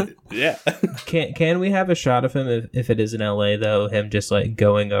 Yeah. Can we have a shot of him if it is in LA though? Him just like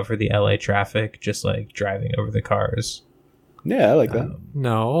going over the LA traffic, just like driving over the cars. Yeah, I like that.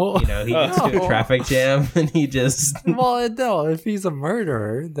 No. You know, he gets to No. a traffic jam and he just Well, no. If he's a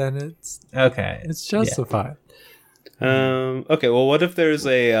murderer, then it's okay. justified. Okay, well, what if there's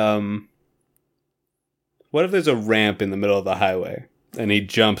a ramp in the middle of the highway and he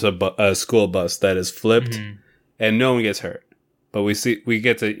jumps a school bus that is flipped and no one gets hurt, but we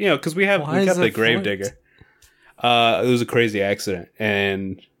get to, you know, because we got is the it gravedigger. flipped? It was a crazy accident,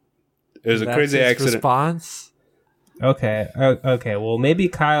 and it was a That's crazy his accident. response. Okay. Okay. Well, maybe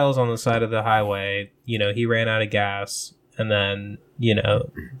Kyle's on the side of the highway. You know, he ran out of gas, and then you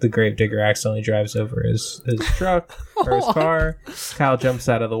know the gravedigger accidentally drives over his truck or his car. Kyle jumps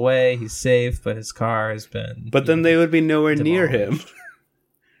out of the way. He's safe, but his car has been. But then they would be nowhere near him. demolished.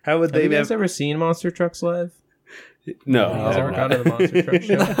 How would Have they you guys have? ever seen Monster Trucks live? No, You I guys have ever not. gone to the Monster Truck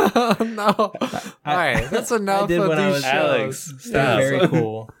show? No. All right, that's enough did of when I these was- shows. Alex, They're stop. very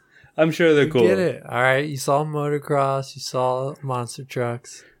cool. I'm sure they're You cool. get it. All right. You saw motocross. You saw monster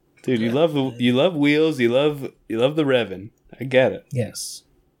trucks. Dude, you love wheels, you love the revving. I get it. Yes.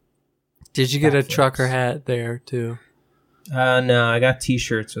 Did you get a Backflips. trucker hat there too? No, I got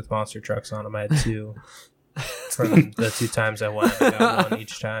T-shirts with monster trucks on them. I had 2 from the 2 times I went. I got 1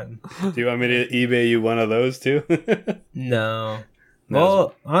 each time. Do you want me to eBay you one of those too? No.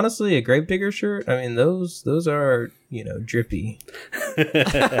 Well, honestly, a Gravedigger shirt. I mean, those are drippy.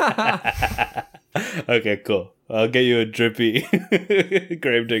 Okay, cool. I'll get you a drippy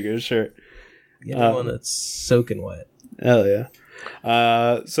Gravedigger shirt. Yeah, one that's soaking wet. Hell yeah.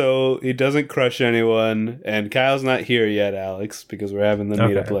 So he doesn't crush anyone, and Kyle's not here yet, Alex, because we're having the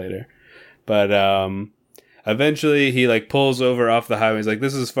meetup Okay. later. But eventually he like pulls over off the highway. He's like,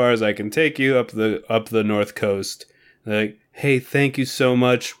 "This is as far as I can take you up the north coast." They're like, "Hey, thank you so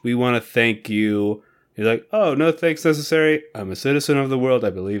much. We want to thank you." He's like, "Oh, no thanks necessary. I'm a citizen of the world.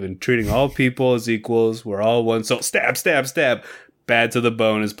 I believe in treating all people as equals. We're all one soul." Stab, stab, stab. Bad to the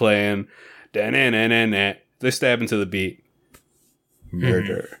Bone is playing. Da-na-na-na-na. They're stabbing to the beat.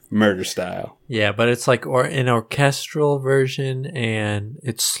 Murder style. Yeah, but it's like an orchestral version, and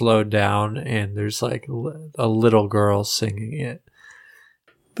it's slowed down, and there's like a little girl singing it.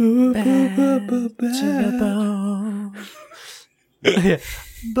 Bad to the bone. Yeah.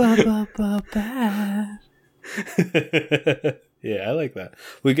 Bad. Yeah, I like that.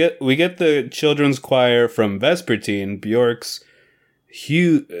 We get the children's choir from Vespertine, Bjork's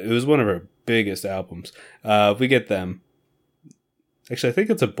huge. It was one of her biggest albums. We get them. Actually, I think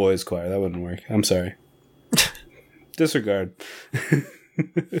it's a boys' choir. That wouldn't work. I'm sorry. Disregard.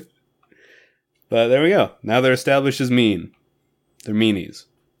 But there we go. Now they're established as mean. They're meanies.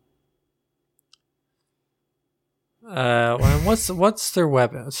 Well, what's their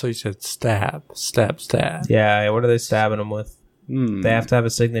weapon? So you said stab. Yeah, what are they stabbing them with? Hmm. They have to have a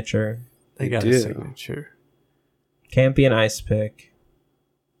signature. They got do. a signature. Can't be an ice pick.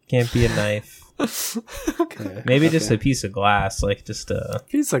 Can't be a knife. Okay. Maybe just a piece of glass, like just a,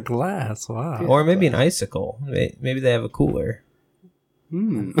 Piece of glass. Wow. or maybe an icicle. Maybe they have a cooler.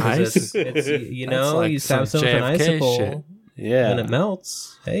 Hmm. 'Cause Ice. it's, you That's know, like you stab some something with an JFK icicle shit. Yeah. and it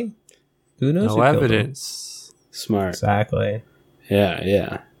melts. Hey, who knows? No who killed them? evidence. Smart. Exactly. Yeah,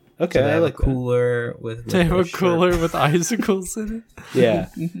 yeah. Okay, So they I have like a that. cooler with They have a a cooler with icicles in it. Yeah.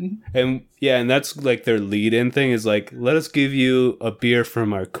 And that's like their lead-in thing is like, let us give you a beer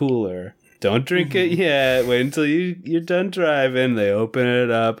from our cooler. Don't drink it yet. Wait until you're done driving. They open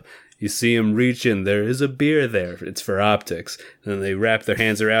it up. You see them reach in. There is a beer there. It's for optics. And then they wrap their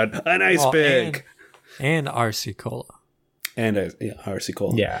hands around an ice Well, pick. And RC Cola. And RC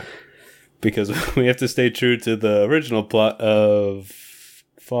Cola. Yeah. Because we have to stay true to the original plot of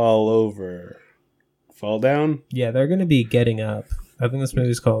Fall Down. Yeah, they're gonna be getting up. I think this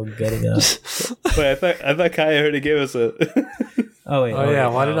movie's called Getting Up. Wait, I thought Kaya already gave us a. Oh wait. Oh, yeah,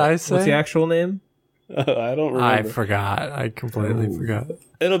 what did I What's the say? actual name? I don't remember. I forgot. I completely forgot.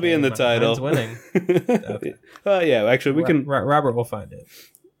 It'll be in the Mine's title. winning. Yeah, actually, we can. Robert will find it.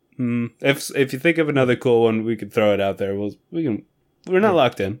 If you think of another cool one, we could throw it out there. We're not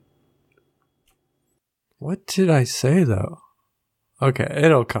locked in. What did I say though? Okay,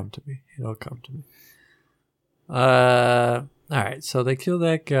 it'll come to me. All right. So they kill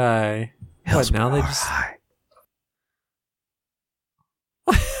that guy. What now? They just.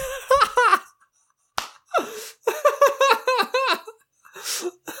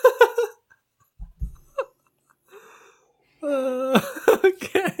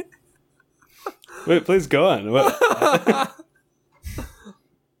 Okay. Wait, please go on. What?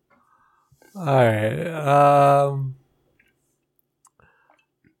 All right.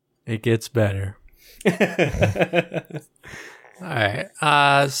 It gets better. All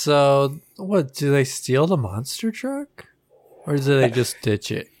right. So what do they steal the monster truck, or do they just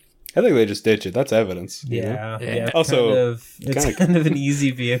ditch it? I think they just ditch it. That's evidence. you know? Yeah. Yeah. Yeah. Also, It's kind of an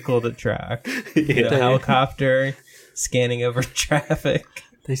easy vehicle to track. You know, Yeah. helicopter scanning over traffic.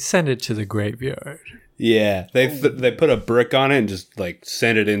 They send it to the graveyard. Yeah, they put a brick on it and just like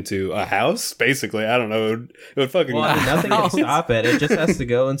send it into a house. Basically, I don't know. It would fucking Well, I mean, nothing can House. stop it. It just has to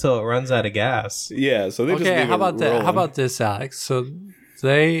go until it runs out of gas. yeah. So they just Okay, leave how it about that? rolling. How about this, Alex? So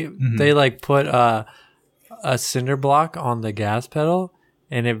they like put a cinder block on the gas pedal,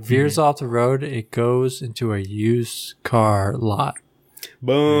 and it veers off the road. It goes into a used car lot.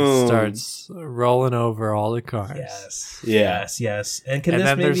 Boom? It starts rolling over all the cars. Yes. Yeah. Yes. And can And this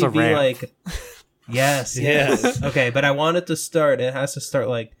then there's maybe a be ramp. like? Yes. Yes. Okay, but I want it to start. It has to start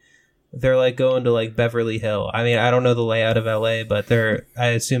like they're like going to like Beverly Hill. I mean, I don't know the layout of LA, but I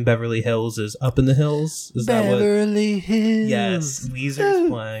assume Beverly Hills is up in the hills. Is that what? Beverly Hills. Yes, Weezer's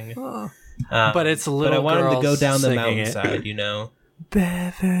playing. But it's a little. But I want him to go girls down the singing it. mountainside, you know.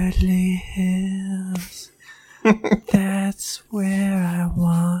 Beverly Hills. That's where I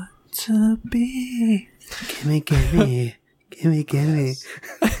want to be. Gimme.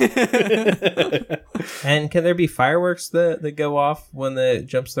 And can there be fireworks that go off when it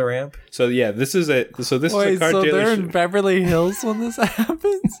jumps the ramp? So yeah, this is a car so they're in dealership. Beverly Hills when this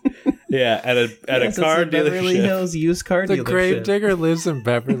happens? Yeah, at a Yes, car it's a Beverly dealership. Hills used car The dealership. gravedigger lives in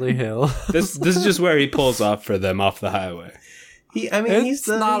Beverly Hills. This is just where he pulls off for them off the highway. He's It's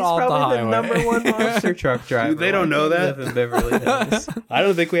not off the probably highway. number one monster truck driver. They don't Why know do you that? live in Beverly Hills? I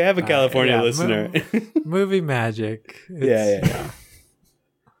don't think we have a California yeah, listener. Movie magic. Yeah.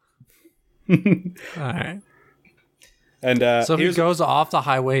 All right. And So he here's goes off the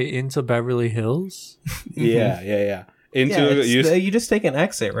highway into Beverly Hills, yeah. Into Yeah, a used you just take an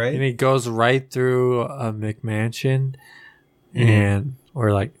exit, right? and he goes right through a McMansion, Mm-hmm. and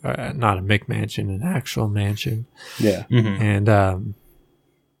or like not a McMansion, an actual mansion, yeah. and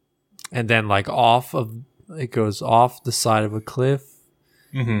then like it goes off the side of a cliff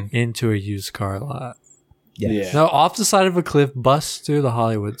into a used car lot. Yeah. No, off the side of a cliff, busts through the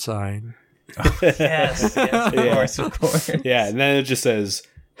Hollywood sign. Yes, Yeah. of course. Yeah, and then it just says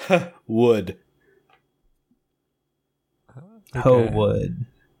wood. Howood.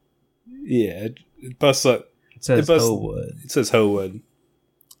 Yeah, it busts up. It says busts- Howood. It says Howood.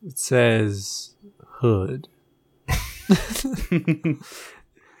 It says hood.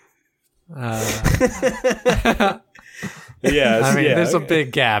 Yeah, I mean, yeah. there's a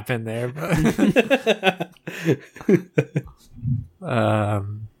big gap in there, but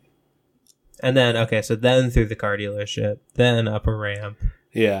And then so then through the car dealership, then up a ramp.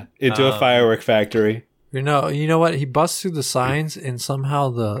 Yeah, into a firework factory. you know what? He busts through the signs, and somehow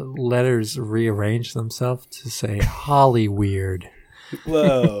the letters rearrange themselves to say Holly Weird.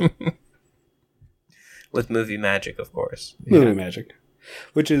 Whoa, With movie magic, of course. movie magic,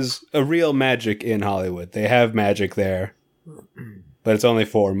 which is a real magic in Hollywood. They have magic there, but it's only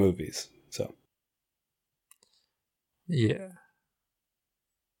 4 movies. So Yeah.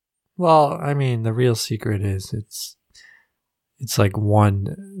 Well, I mean, the real secret is it's like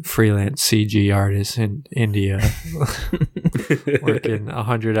one freelance CG artist in India working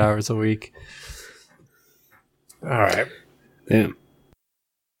 100 hours a week. All right. damn.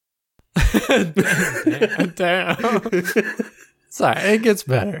 Damn. Sorry, it gets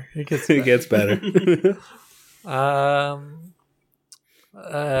better. It gets It gets better.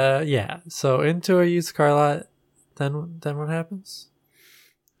 yeah. So into a used car lot, then what happens?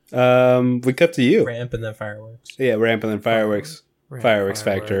 We cut to you. Ramp and then fireworks. Yeah, ramp and then fireworks. Fireworks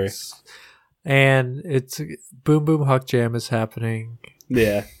factory. And it's Boom Boom Huck Jam is happening.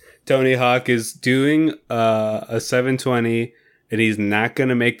 Yeah. Tony Hawk is doing a 720 and he's not going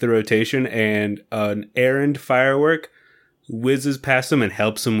to make the rotation, and an errand firework whizzes past him and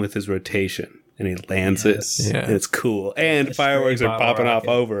helps him with his rotation, and he lands Yes. it. Yeah. And it's cool. And A fireworks stray are bottle popping off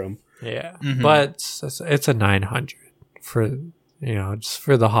rocket. over him. Yeah. Mhm. But it's a 900 for, just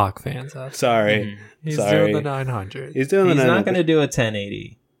for the Hawk fans out there. Sorry. He's Sorry. doing the 900. He's doing He's the not going to do a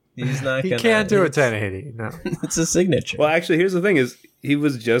 1080. He's not He going to. can't do a 1080. No. It's a signature. Well, actually, here's the thing: is he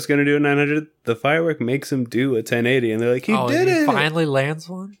was just going to do a 900. The firework makes him do a 1080, and they're like, he did he it. finally lands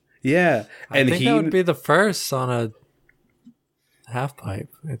one? Yeah, and I think that would be the first on a half pipe,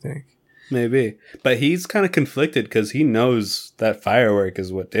 I think. maybe, but he's kind of conflicted because he knows that firework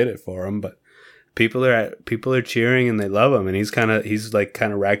is what did it for him. But people are cheering and they love him, and he's kind of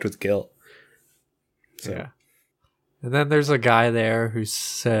racked with guilt. So. Yeah. And then there's a guy there who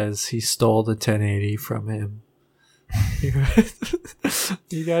says he stole the 1080 from him.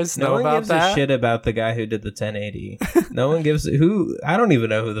 You guys no know one about gives that? a shit about the guy who did the 1080. No one gives who. I don't even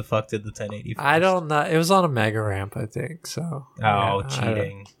know who the fuck did the 1080. I don't know. It was on a mega ramp, I think. So. Oh, yeah,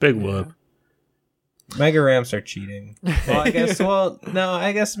 cheating! Big whoop. Mega ramps are cheating. Well, I guess. Well, no,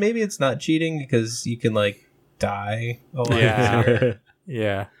 I guess maybe it's not cheating because you can like die a lot Yeah. easier.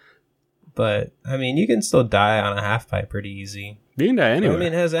 Yeah. But I mean, you can still die on a half pipe pretty easy. You can die anyway. I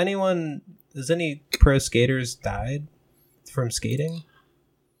mean, has any pro skaters died from skating?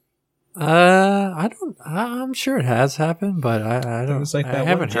 I'm sure it has happened, but I There don't. was like I that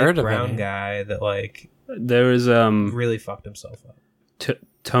haven't one heard Jake of Brown it. guy that like there was really fucked himself up.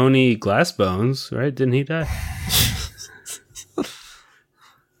 Tony Glassbones, right? Didn't he die?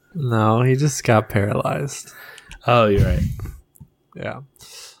 No, he just got paralyzed. Oh, you're right. Yeah.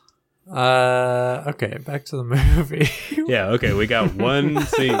 Okay, back to the movie. Yeah, okay, we got one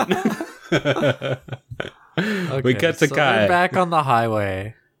scene. We cut to so Kai. they're back on the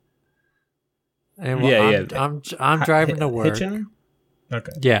highway. And Yeah, I'm driving to work. Hitching?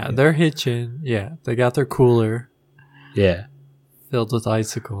 Okay. Yeah, they're hitching. Yeah, they got their cooler Yeah, filled with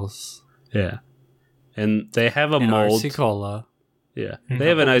icicles. yeah. And they have a And mold. RC Cola. Yeah. They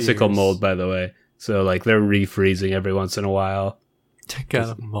have an Couple icicle beers. mold, by the way. So, like, they're refreezing every once in a while. They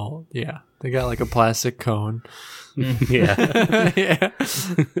got a mold. Yeah, they got like a plastic cone. Yeah. Yeah.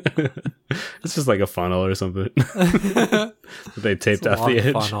 It's just like a funnel or something. that they taped It's a off the long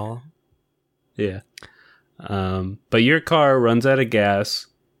edge. funnel. Yeah. But your car runs out of gas.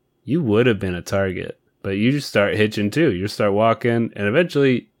 You would have been a target, but you just start hitching too. You start walking, and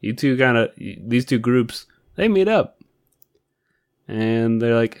eventually, these two groups, they meet up. And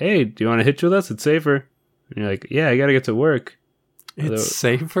they're like, hey, do you want to hitch with us? It's safer. And you're like, yeah, I got to get to work. It's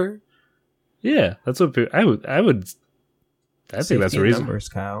safer. Yeah, that's what I think that's Safety the in reason. numbers,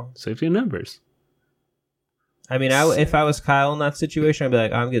 Kyle. Safety in numbers. I mean, if I was Kyle in that situation, I'd be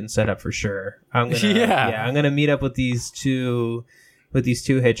like, I'm getting set up for sure. I'm gonna meet up with these two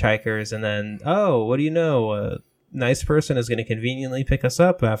hitchhikers, and then what do you know? A nice person is gonna conveniently pick us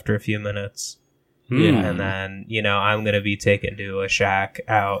up after a few minutes. Yeah. And then, I'm going to be taken to a shack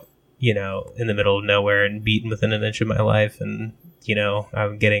out, in the middle of nowhere and beaten within an inch of my life. And,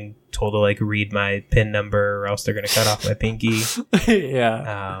 I'm getting told to like read my PIN number or else they're going to cut off my pinky.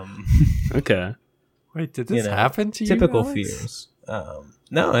 Yeah. Okay. Wait, did this happen to you? Typical Alex? fears.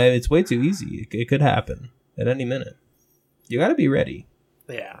 No, it's way too easy. It could happen at any minute. You got to be ready.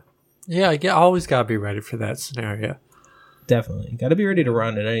 Yeah. Yeah, I always got to be ready for that scenario. Definitely. Got to be ready to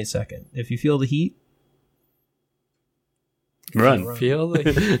run at any second. If you feel the heat, Run. Feel the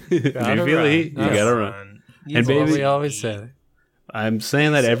If you feel the heat, you That's gotta run. And what baby, we always say. I'm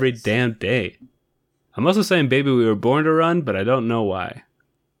saying that every damn day. I'm also saying, baby, we were born to run, but I don't know why.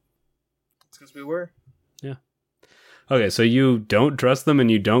 It's because we were. Okay, so you don't trust them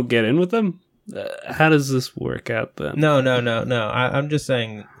and you don't get in with them? How does this work out then? No. I'm just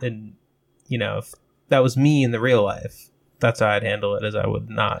saying, if that was me in the real life, that's how I'd handle it, as I would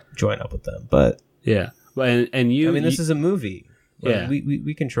not join up with them. But Yeah. And you. this is a movie. Yeah.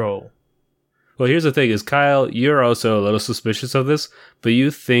 We control. Well, here's the thing: is Kyle, you're also a little suspicious of this, but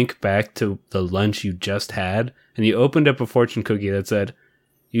you think back to the lunch you just had, and you opened up a fortune cookie that said,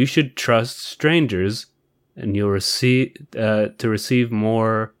 "You should trust strangers, and you'll receive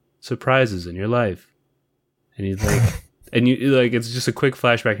more surprises in your life." And you like, it's just a quick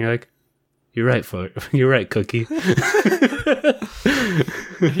flashback, and you're like, "You're right, you're right, Cookie."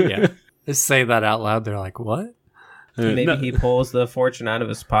 Yeah. They say that out loud. They're like, what? Maybe he pulls the fortune out of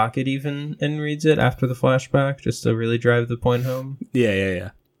his pocket even and reads it after the flashback, just to really drive the point home.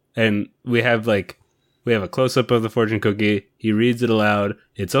 Yeah. And we have a close up of the fortune cookie. He reads it aloud.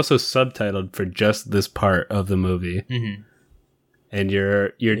 It's also subtitled for just this part of the movie. Mm-hmm. And your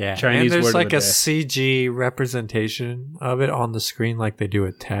Chinese and there's word like of a the day. CG representation of it on the screen like they do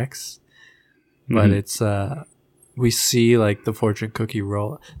with text. But it's we see like the fortune cookie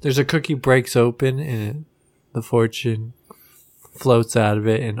roll. There's a cookie breaks open and the fortune floats out of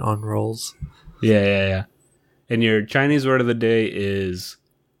it and unrolls. Yeah. And your Chinese word of the day is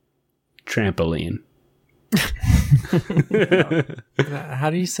trampoline. How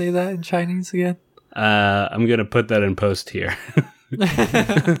do you say that in Chinese again? I'm gonna put that in post here.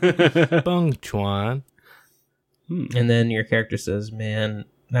 Bung Chuan. And then your character says, "Man,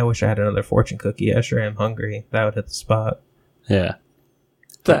 I wish I had another fortune cookie. I sure am hungry." That would hit the spot. Yeah.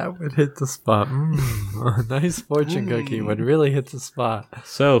 That would hit the spot. A nice fortune cookie would really hit the spot.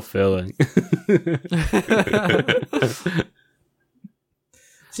 So filling.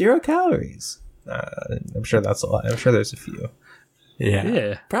 0 calories. I'm sure that's a lot. I'm sure there's a few.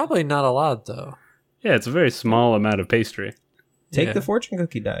 Yeah. Probably not a lot though. Yeah, it's a very small amount of pastry. Take the fortune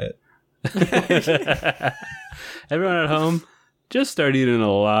cookie diet. Everyone at home, just start eating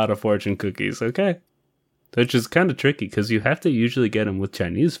a lot of fortune cookies, okay? Which is kind of tricky because you have to usually get them with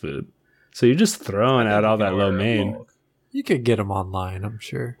Chinese food. So you're just throwing out all that lo mein. You could get them online, I'm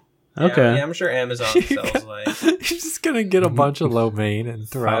sure. Okay. Yeah, I'm sure Amazon sells like You're just gonna get a bunch of lo mein and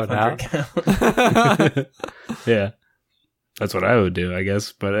throw it 500 out. count. Yeah. That's what I would do, I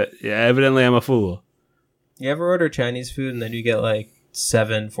guess. But evidently I'm a fool. You ever order Chinese food and then you get like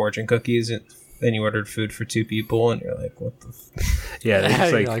 7 fortune cookies and you ordered food for 2 people and you're like, what the Yeah, they're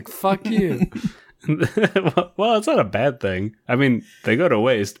just You're like, fuck you. well, it's not a bad thing. I mean, they go to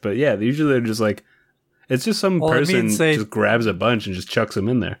waste, but yeah, usually they're just like, it's just some Well, it person means they- just grabs a bunch and just chucks them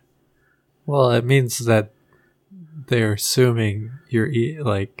in there. Well, it means that they're assuming you're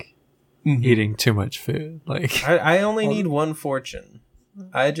eating too much food. Like, I only need one fortune.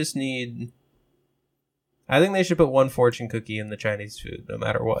 I think they should put one fortune cookie in the Chinese food, no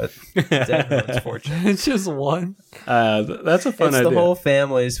matter what. It's everyone's fortune. it's just one. That's a fun It's idea. the whole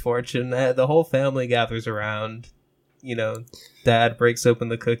family's fortune. The whole family gathers around. You know, dad breaks open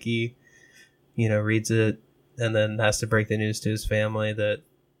the cookie, reads it, and then has to break the news to his family that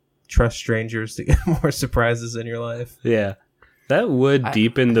trust strangers to get more surprises in your life. Yeah. That would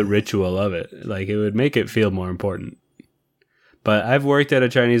deepen the ritual of it. Like, it would make it feel more important. But I've worked at a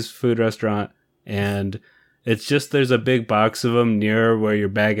Chinese food restaurant, and it's just there's a big box of them near where you're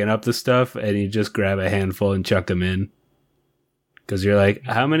bagging up the stuff, and you just grab a handful and chuck them in. Because you're like,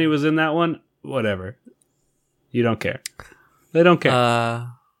 how many was in that one? Whatever. You don't care. They don't care.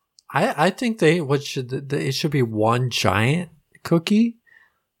 I think it should be one giant cookie,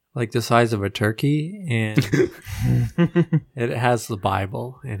 like the size of a turkey, and it has the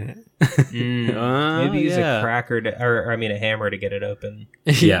Bible in it. Maybe use a cracker a hammer to get it open.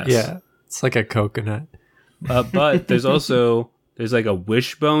 Yes. Yeah. It's like a coconut. But there's like a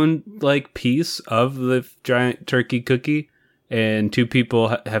wishbone like piece of the giant turkey cookie, and two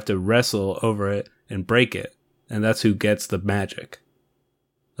people have to wrestle over it and break it, and that's who gets the magic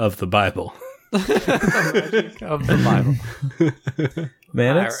of the Bible. The magic of the Bible.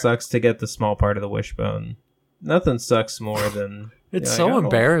 Man, it Alright. sucks to get the small part of the wishbone. Nothing sucks more than It's I so don't-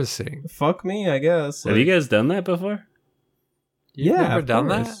 embarrassing. Fuck me, I guess. Have you guys done that before? You've never of done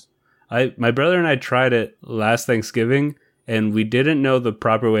course. that? My brother and I tried it last Thanksgiving, and we didn't know the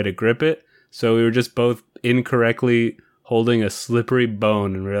proper way to grip it, so we were just both incorrectly holding a slippery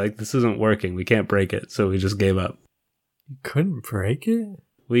bone, and we were like, this isn't working, we can't break it, so we just gave up. You couldn't break it?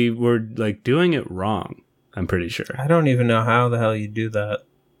 We were like doing it wrong, I'm pretty sure. I don't even know how the hell you do that.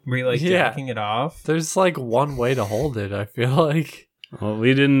 Were you like Yeah. jacking it off? There's like one way to hold it, I feel like. Well,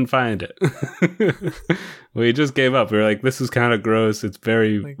 we didn't find it. We just gave up. We were like, this is kind of gross. It's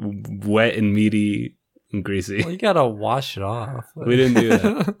very Like- wet and meaty and greasy. Well, you gotta wash it off. We didn't do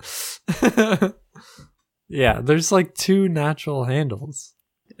that. Yeah, there's like two natural handles.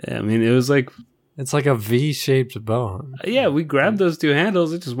 Yeah, I mean, it was like, It's like a V-shaped bone. yeah, we grabbed those two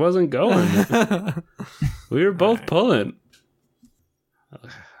handles. It just wasn't going. We were both pulling.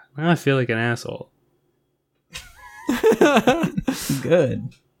 Now I feel like an asshole. Good.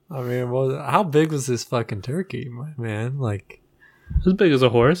 I mean, well, how big was this fucking turkey, my man? Like, As big as a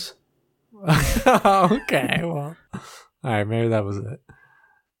horse. okay, well, all right, maybe that was it.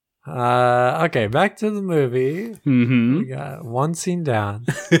 Okay, back to the movie. Mm-hmm. We got one scene down.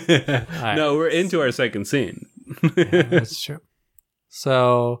 No, we're into our second scene. Yeah, that's true.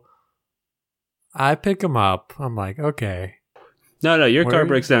 So I pick him up. I'm like, okay. No, your Where car are you-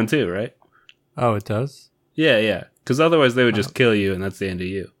 breaks down too, right? Oh, it does? Yeah. Because otherwise they would just kill you, and that's the end of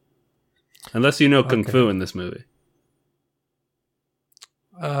you. Unless you know Kung Okay. Fu in this movie.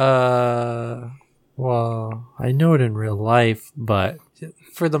 Well, I know it in real life, but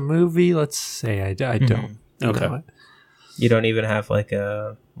for the movie, let's say I don't. Okay. know it. You don't even have like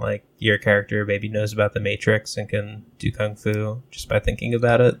your character maybe knows about the Matrix and can do kung fu just by thinking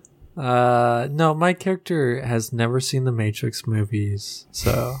about it. No, my character has never seen the Matrix movies,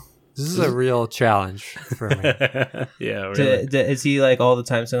 so this is a real challenge for me. Yeah, really. Is he like all the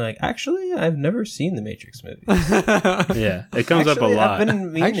time saying like, actually, I've never seen the Matrix movies. Yeah, it comes up a Actually, lot. I've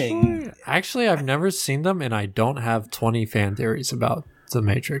been meaning. Actually, I've never seen them, and I don't have 20 fan theories about the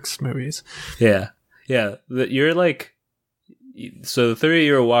Matrix movies. Yeah. You're like, so the three of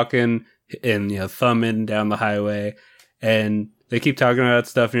you are walking and thumbing down the highway, and they keep talking about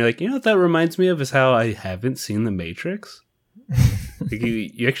stuff, and you're like, you know what that reminds me of is how I haven't seen the Matrix. Like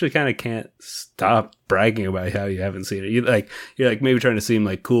you actually kind of can't stop bragging about how you haven't seen it. You're like maybe trying to seem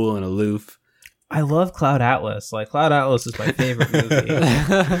like cool and aloof. I love Cloud Atlas. Like Cloud Atlas is my favorite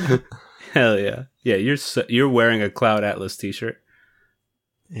movie. Hell yeah, yeah. You're wearing a Cloud Atlas t-shirt.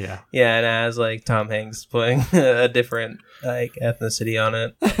 Yeah. Yeah, and it has like Tom Hanks playing a different like ethnicity on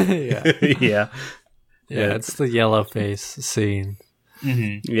it. Yeah. Yeah. Yeah, it's the yellow face scene.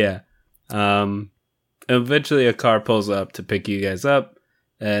 Mm-hmm. Yeah. Eventually a car pulls up to pick you guys up,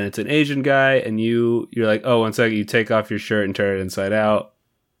 and it's an Asian guy, and you're like, oh, 1 second, you take off your shirt and turn it inside out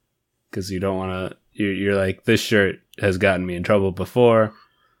because you don't want to. You're like, this shirt has gotten me in trouble before.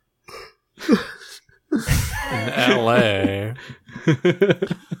 In LA.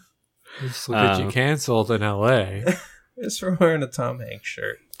 Just will get you canceled in LA. It's for wearing a Tom Hanks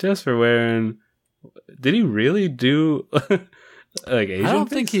shirt. Just for wearing. Did he really do like Asian? I don't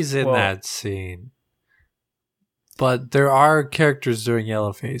think things? he's in Well- that scene. But there are characters doing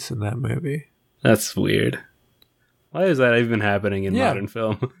yellowface in that movie. That's weird. Why is that even happening in Yeah. modern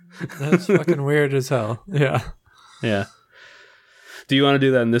film? That's fucking weird as hell. Yeah. Yeah. Do you want to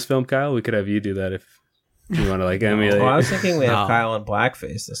do that in this film, Kyle? We could have you do that if you want to like emulate. Well, I was thinking we have No. Kyle in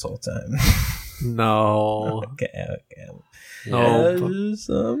blackface this whole time. No. Okay. No, Yes,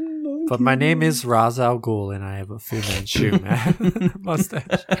 but my name is Ra's al Ghul, and I have a Fu Manchu man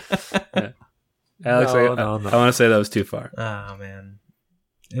mustache. Alex, No, I no. want to say that was too far. Oh man,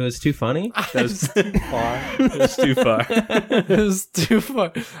 it was too funny. That was too far. It was too far. It was too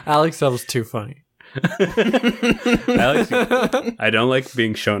far. Alex, that was too funny. Alex, I don't like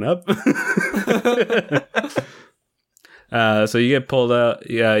being shown up. So you get pulled out.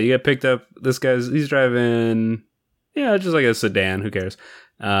 Yeah, you get picked up. He's driving, just like a sedan. Who cares?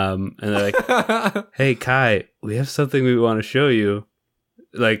 And they're like, "Hey, Kai, we have something we want to show you."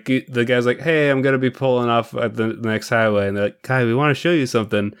 Like the guy's like, "Hey, I'm gonna be pulling off at the next highway," and they're like, "Kai, we want to show you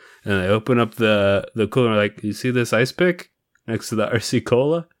something." And they open up the cooler, like, "You see this ice pick next to the RC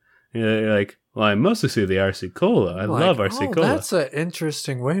Cola?" And you're like, "Well, I mostly see the RC Cola. I love RC Cola." That's an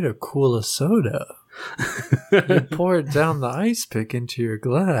interesting way to cool a soda. You pour it down the ice pick into your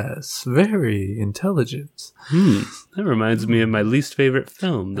glass. Very intelligent. That reminds me of my least favorite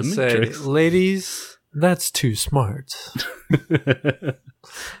film, The I say, Matrix. ladies, that's too smart.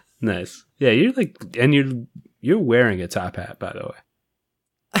 Nice. Yeah, you're like, and you're wearing a top hat, by the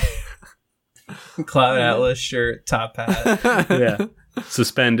way. Cloud Atlas shirt, top hat. Yeah,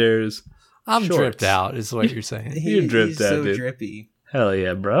 suspenders. I'm Shorts. dripped out, is what you're saying. You're dripped he's out, so dude. drippy. Hell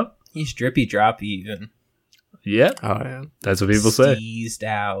yeah, bro. He's drippy droppy even. Yep, Oh, yeah. that's what people say. Steezed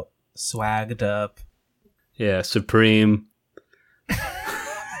out, swagged up. Yeah, Supreme.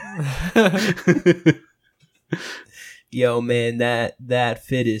 Yo, man, that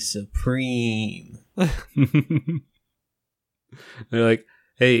fit is supreme. They're like,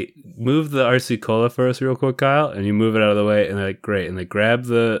 "Hey, move the RC Cola for us real quick, Kyle," and you move it out of the way, and they're like, "Great," and they grab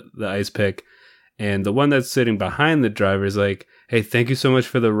the ice pick, and the one that's sitting behind the driver is like, "Hey, thank you so much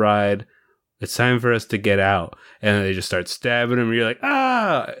for the ride. It's time for us to get out." And they just start stabbing him, and you're like,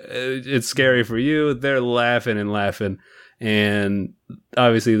 "Ah!" It's scary for you. They're laughing and laughing, and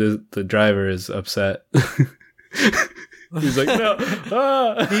obviously the driver is upset. He's like, "No!"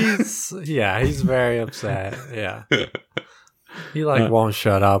 Ah! He's very upset. Yeah. He won't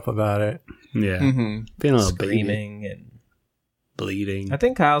shut up about it. Yeah, Mm-hmm. being a little baby. Screaming and Bleeding. I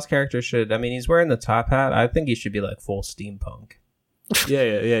think Kyle's character should. I mean, he's wearing the top hat. I think he should be like full steampunk.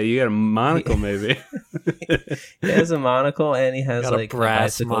 Yeah. You got a monocle, maybe. He has a monocle and he has Got a like brass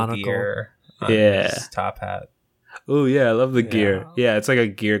bicycle monocle. gear on Yeah. his top hat. Oh yeah, I love the Yeah. gear. Yeah, it's like a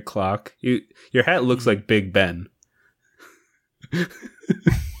gear clock. Your hat looks like Big Ben.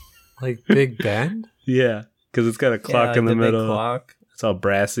 Like Big Ben? Yeah, because it's got a clock Yeah, in the big middle. clock. It's all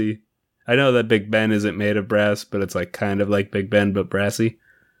brassy. I know that Big Ben isn't made of brass, but it's like kind of like Big Ben but brassy.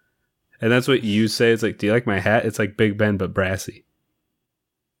 And that's what you say. It's like, "Do you like my hat?" It's like Big Ben but brassy.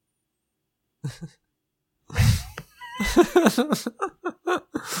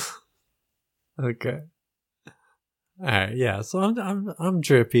 Okay. All right. Yeah. So I'm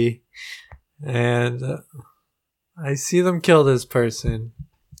drippy, and I see them kill this person.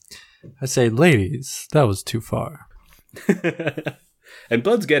 I say, ladies, that was too far. And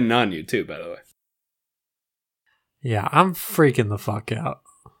blood's getting on you too, by the way. Yeah, I'm freaking the fuck out.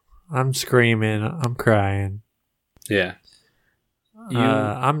 I'm screaming. I'm crying. Yeah.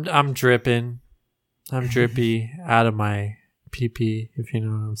 I'm dripping. I'm drippy out of my pee pee, if you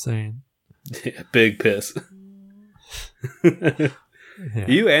know what I'm saying. Yeah, big piss. Yeah.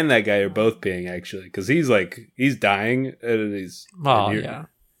 You and that guy are both peeing actually, because he's dying and he's. Oh and you're- yeah.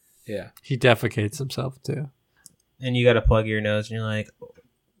 Yeah. He defecates himself too. And you got to plug your nose, and you're like,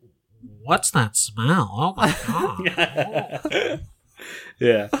 "What's that smell? Oh my god!"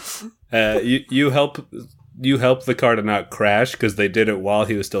 Yeah. You help the car to not crash because they did it while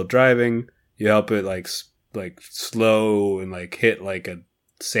he was still driving. You help it like slow and like hit like a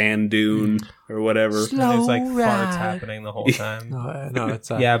sand dune or whatever. And there's like farts happening the whole time. No,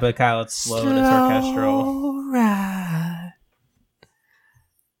 it's Yeah, but Kyle, it's slow and it's orchestral. Ride.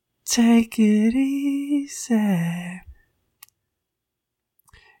 Take it easy.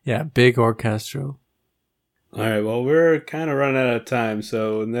 Yeah, big orchestral. All right. Well, we're kind of running out of time,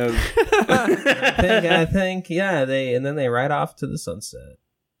 so no. I think, yeah. They ride off to the sunset.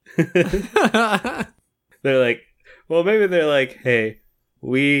 They're like, well, maybe they're like, "Hey,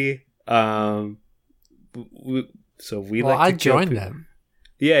 we well, like I to kill joined people." them.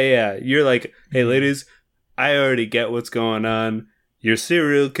 Yeah. You're like, "Hey, ladies, I already get what's going on. You're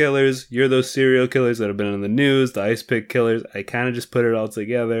serial killers. You're those serial killers that have been in the news, the ice pick killers. I kind of just put it all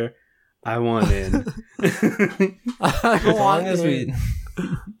together. I want in. As long as we.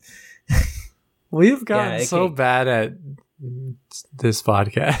 We've gotten Yeah, so bad at this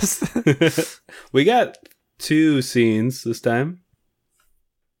podcast. We got 2 scenes this time.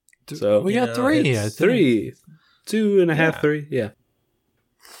 So we got know, 3. I it's think. 3, 2.5, Yeah. 3. Yeah.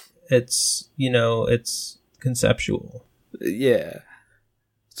 It's it's conceptual. Yeah.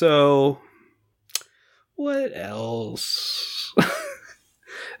 So, what else?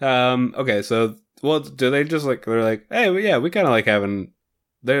 Okay, so, well, do they just like, they're like, hey, well, yeah, we kind of like having,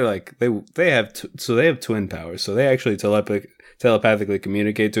 they're like, they have, so they have twin powers, so they actually telepathically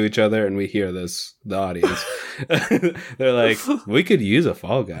communicate to each other, and we hear this, the audience. They're like, we could use a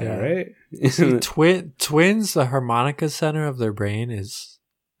fall guy, Yeah. right? See, twins, the harmonica center of their brain is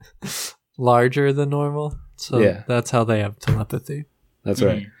larger than normal. So Yeah. that's how they have telepathy. That's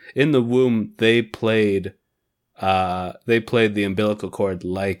right. In the womb, they played the umbilical cord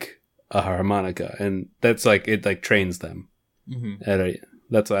like a harmonica, and that's like it like trains them. Mm-hmm.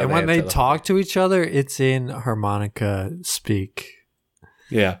 That's why. And when they talk to each other, it's in harmonica speak.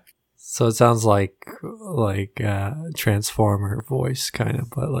 yeah, So it sounds like Transformer voice kind of,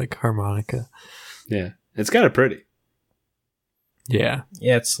 but like harmonica. yeah, it's kind of pretty. Yeah.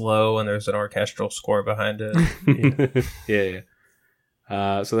 Yeah, it's slow and there's an orchestral score behind it. Yeah.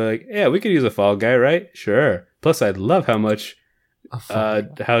 So they're like, yeah, we could use a fall guy, right? Sure. Plus, I'd love how much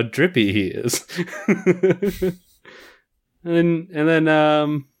how drippy he is. and then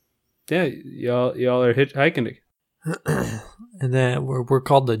yeah, y'all are hitchhiking. And then we're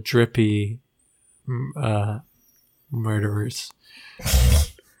called the drippy murderers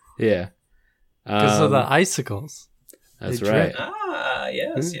Yeah, because of the icicles. That's they right. drip.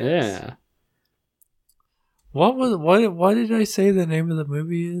 Yes. Yeah. What did I say the name of the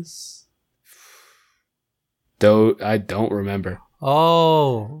movie is? Though I don't remember.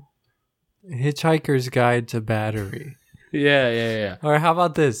 Oh, Hitchhiker's Guide to Battery. Yeah. Or how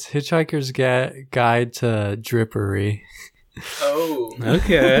about this? Hitchhiker's Guide to Drippery. Oh.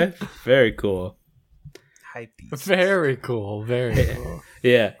 Okay. Very cool. Hype. Very cool. Very cool.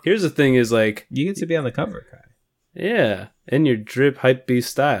 Yeah. Here's the thing: is like, You get to be on the cover, Kai. yeah, in your drip hype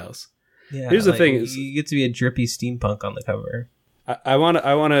beast styles. Yeah. Here's the thing is- you get to be a drippy steampunk on the cover. I want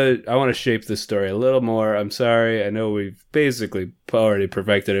to shape this story a little more. I'm sorry. I know we've basically already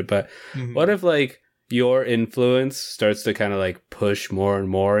perfected it, but what if like your influence starts to kind of like push more and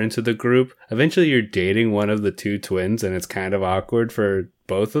more into the group? Eventually you're dating one of the 2 twins and it's kind of awkward for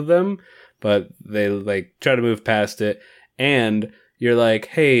both of them, but they like try to move past it, and you're like,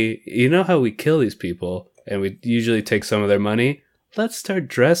 "Hey, you know how we kill these people and we usually take some of their money? Let's start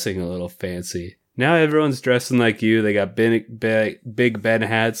dressing a little fancy." Now everyone's dressing like you. They got big Ben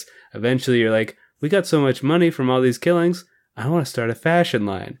hats. Eventually you're like, "We got so much money from all these killings. I want to start a fashion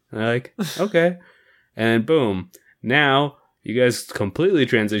line." And they're like, "Okay." And boom. Now you guys completely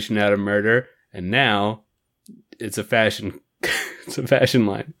transition out of murder, and now it's a fashion it's a fashion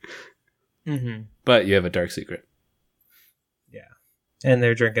line. Mm-hmm. But you have a dark secret. And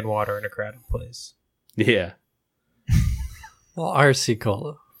they're drinking water in a crowded place. Yeah. Well, RC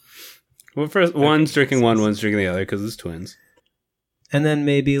Cola. Well, first one's drinking one, one's drinking the other because it's twins. And then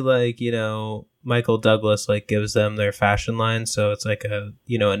maybe like, Michael Douglas like gives them their fashion line, so it's like a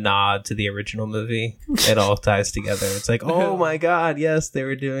nod to the original movie. It all ties together. It's like, oh my god, yes, they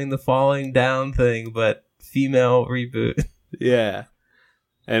were doing the falling down thing, but female reboot. Yeah.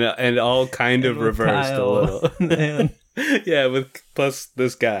 And all kind of And with reversed Kyle. a little. Man. Yeah, with plus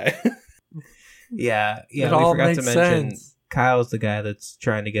this guy. Yeah, It we all forgot to makes mention sense. Kyle's the guy that's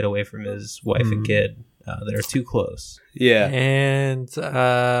trying to get away from his wife and kid. They're too close. Yeah. And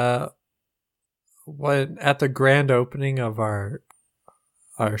when at the grand opening of our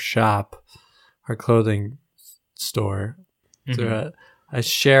shop, our clothing store, a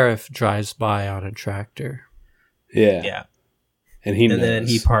sheriff drives by on a tractor. Yeah. Yeah. And he knows. And then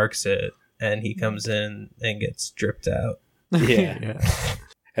he parks it and he comes in and gets dripped out. Yeah.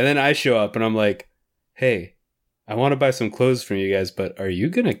 And then I show up and I'm like, "Hey, I want to buy some clothes from you guys, but are you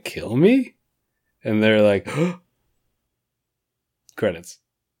going to kill me?" And they're like, credits.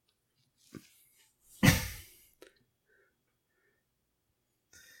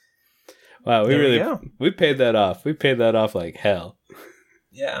 Wow, There we go. we paid that off. We paid that off like hell.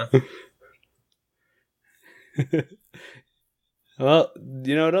 Yeah. Well,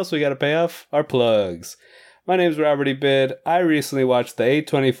 you know what else we got to pay off? Our plugs. My name's Robert E. Bid. I recently watched the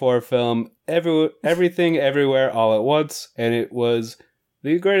A24 film Everything Everywhere All at Once, and it was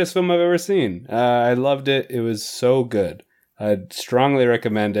the greatest film I've ever seen. I loved it. It was so good. I'd strongly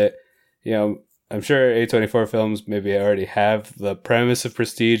recommend it. I'm sure A24 films maybe already have the premise of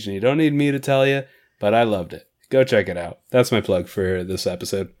Prestige, and you don't need me to tell you, but I loved it. Go check it out. That's my plug for this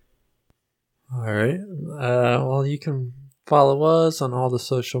episode. All right. Well, you can follow us on all the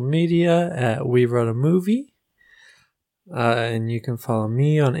social media at We Wrote a Movie. And you can follow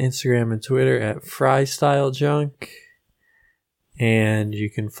me on Instagram and Twitter at FryStyleJunk. And you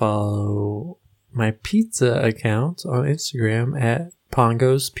can follow my pizza account on Instagram at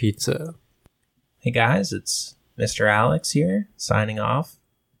Pongo's Pizza. Hey guys, it's Mr. Alex here, signing off.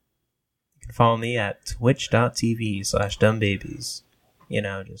 You can follow me at twitch.tv/dumbbabies. You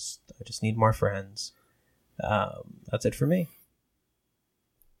know, I just need more friends. That's it for me.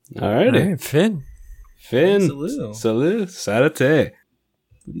 Alrighty. All right, Finn. Finn. Salut. Salut. Sarate.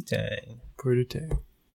 Booty tang. Pretty tang.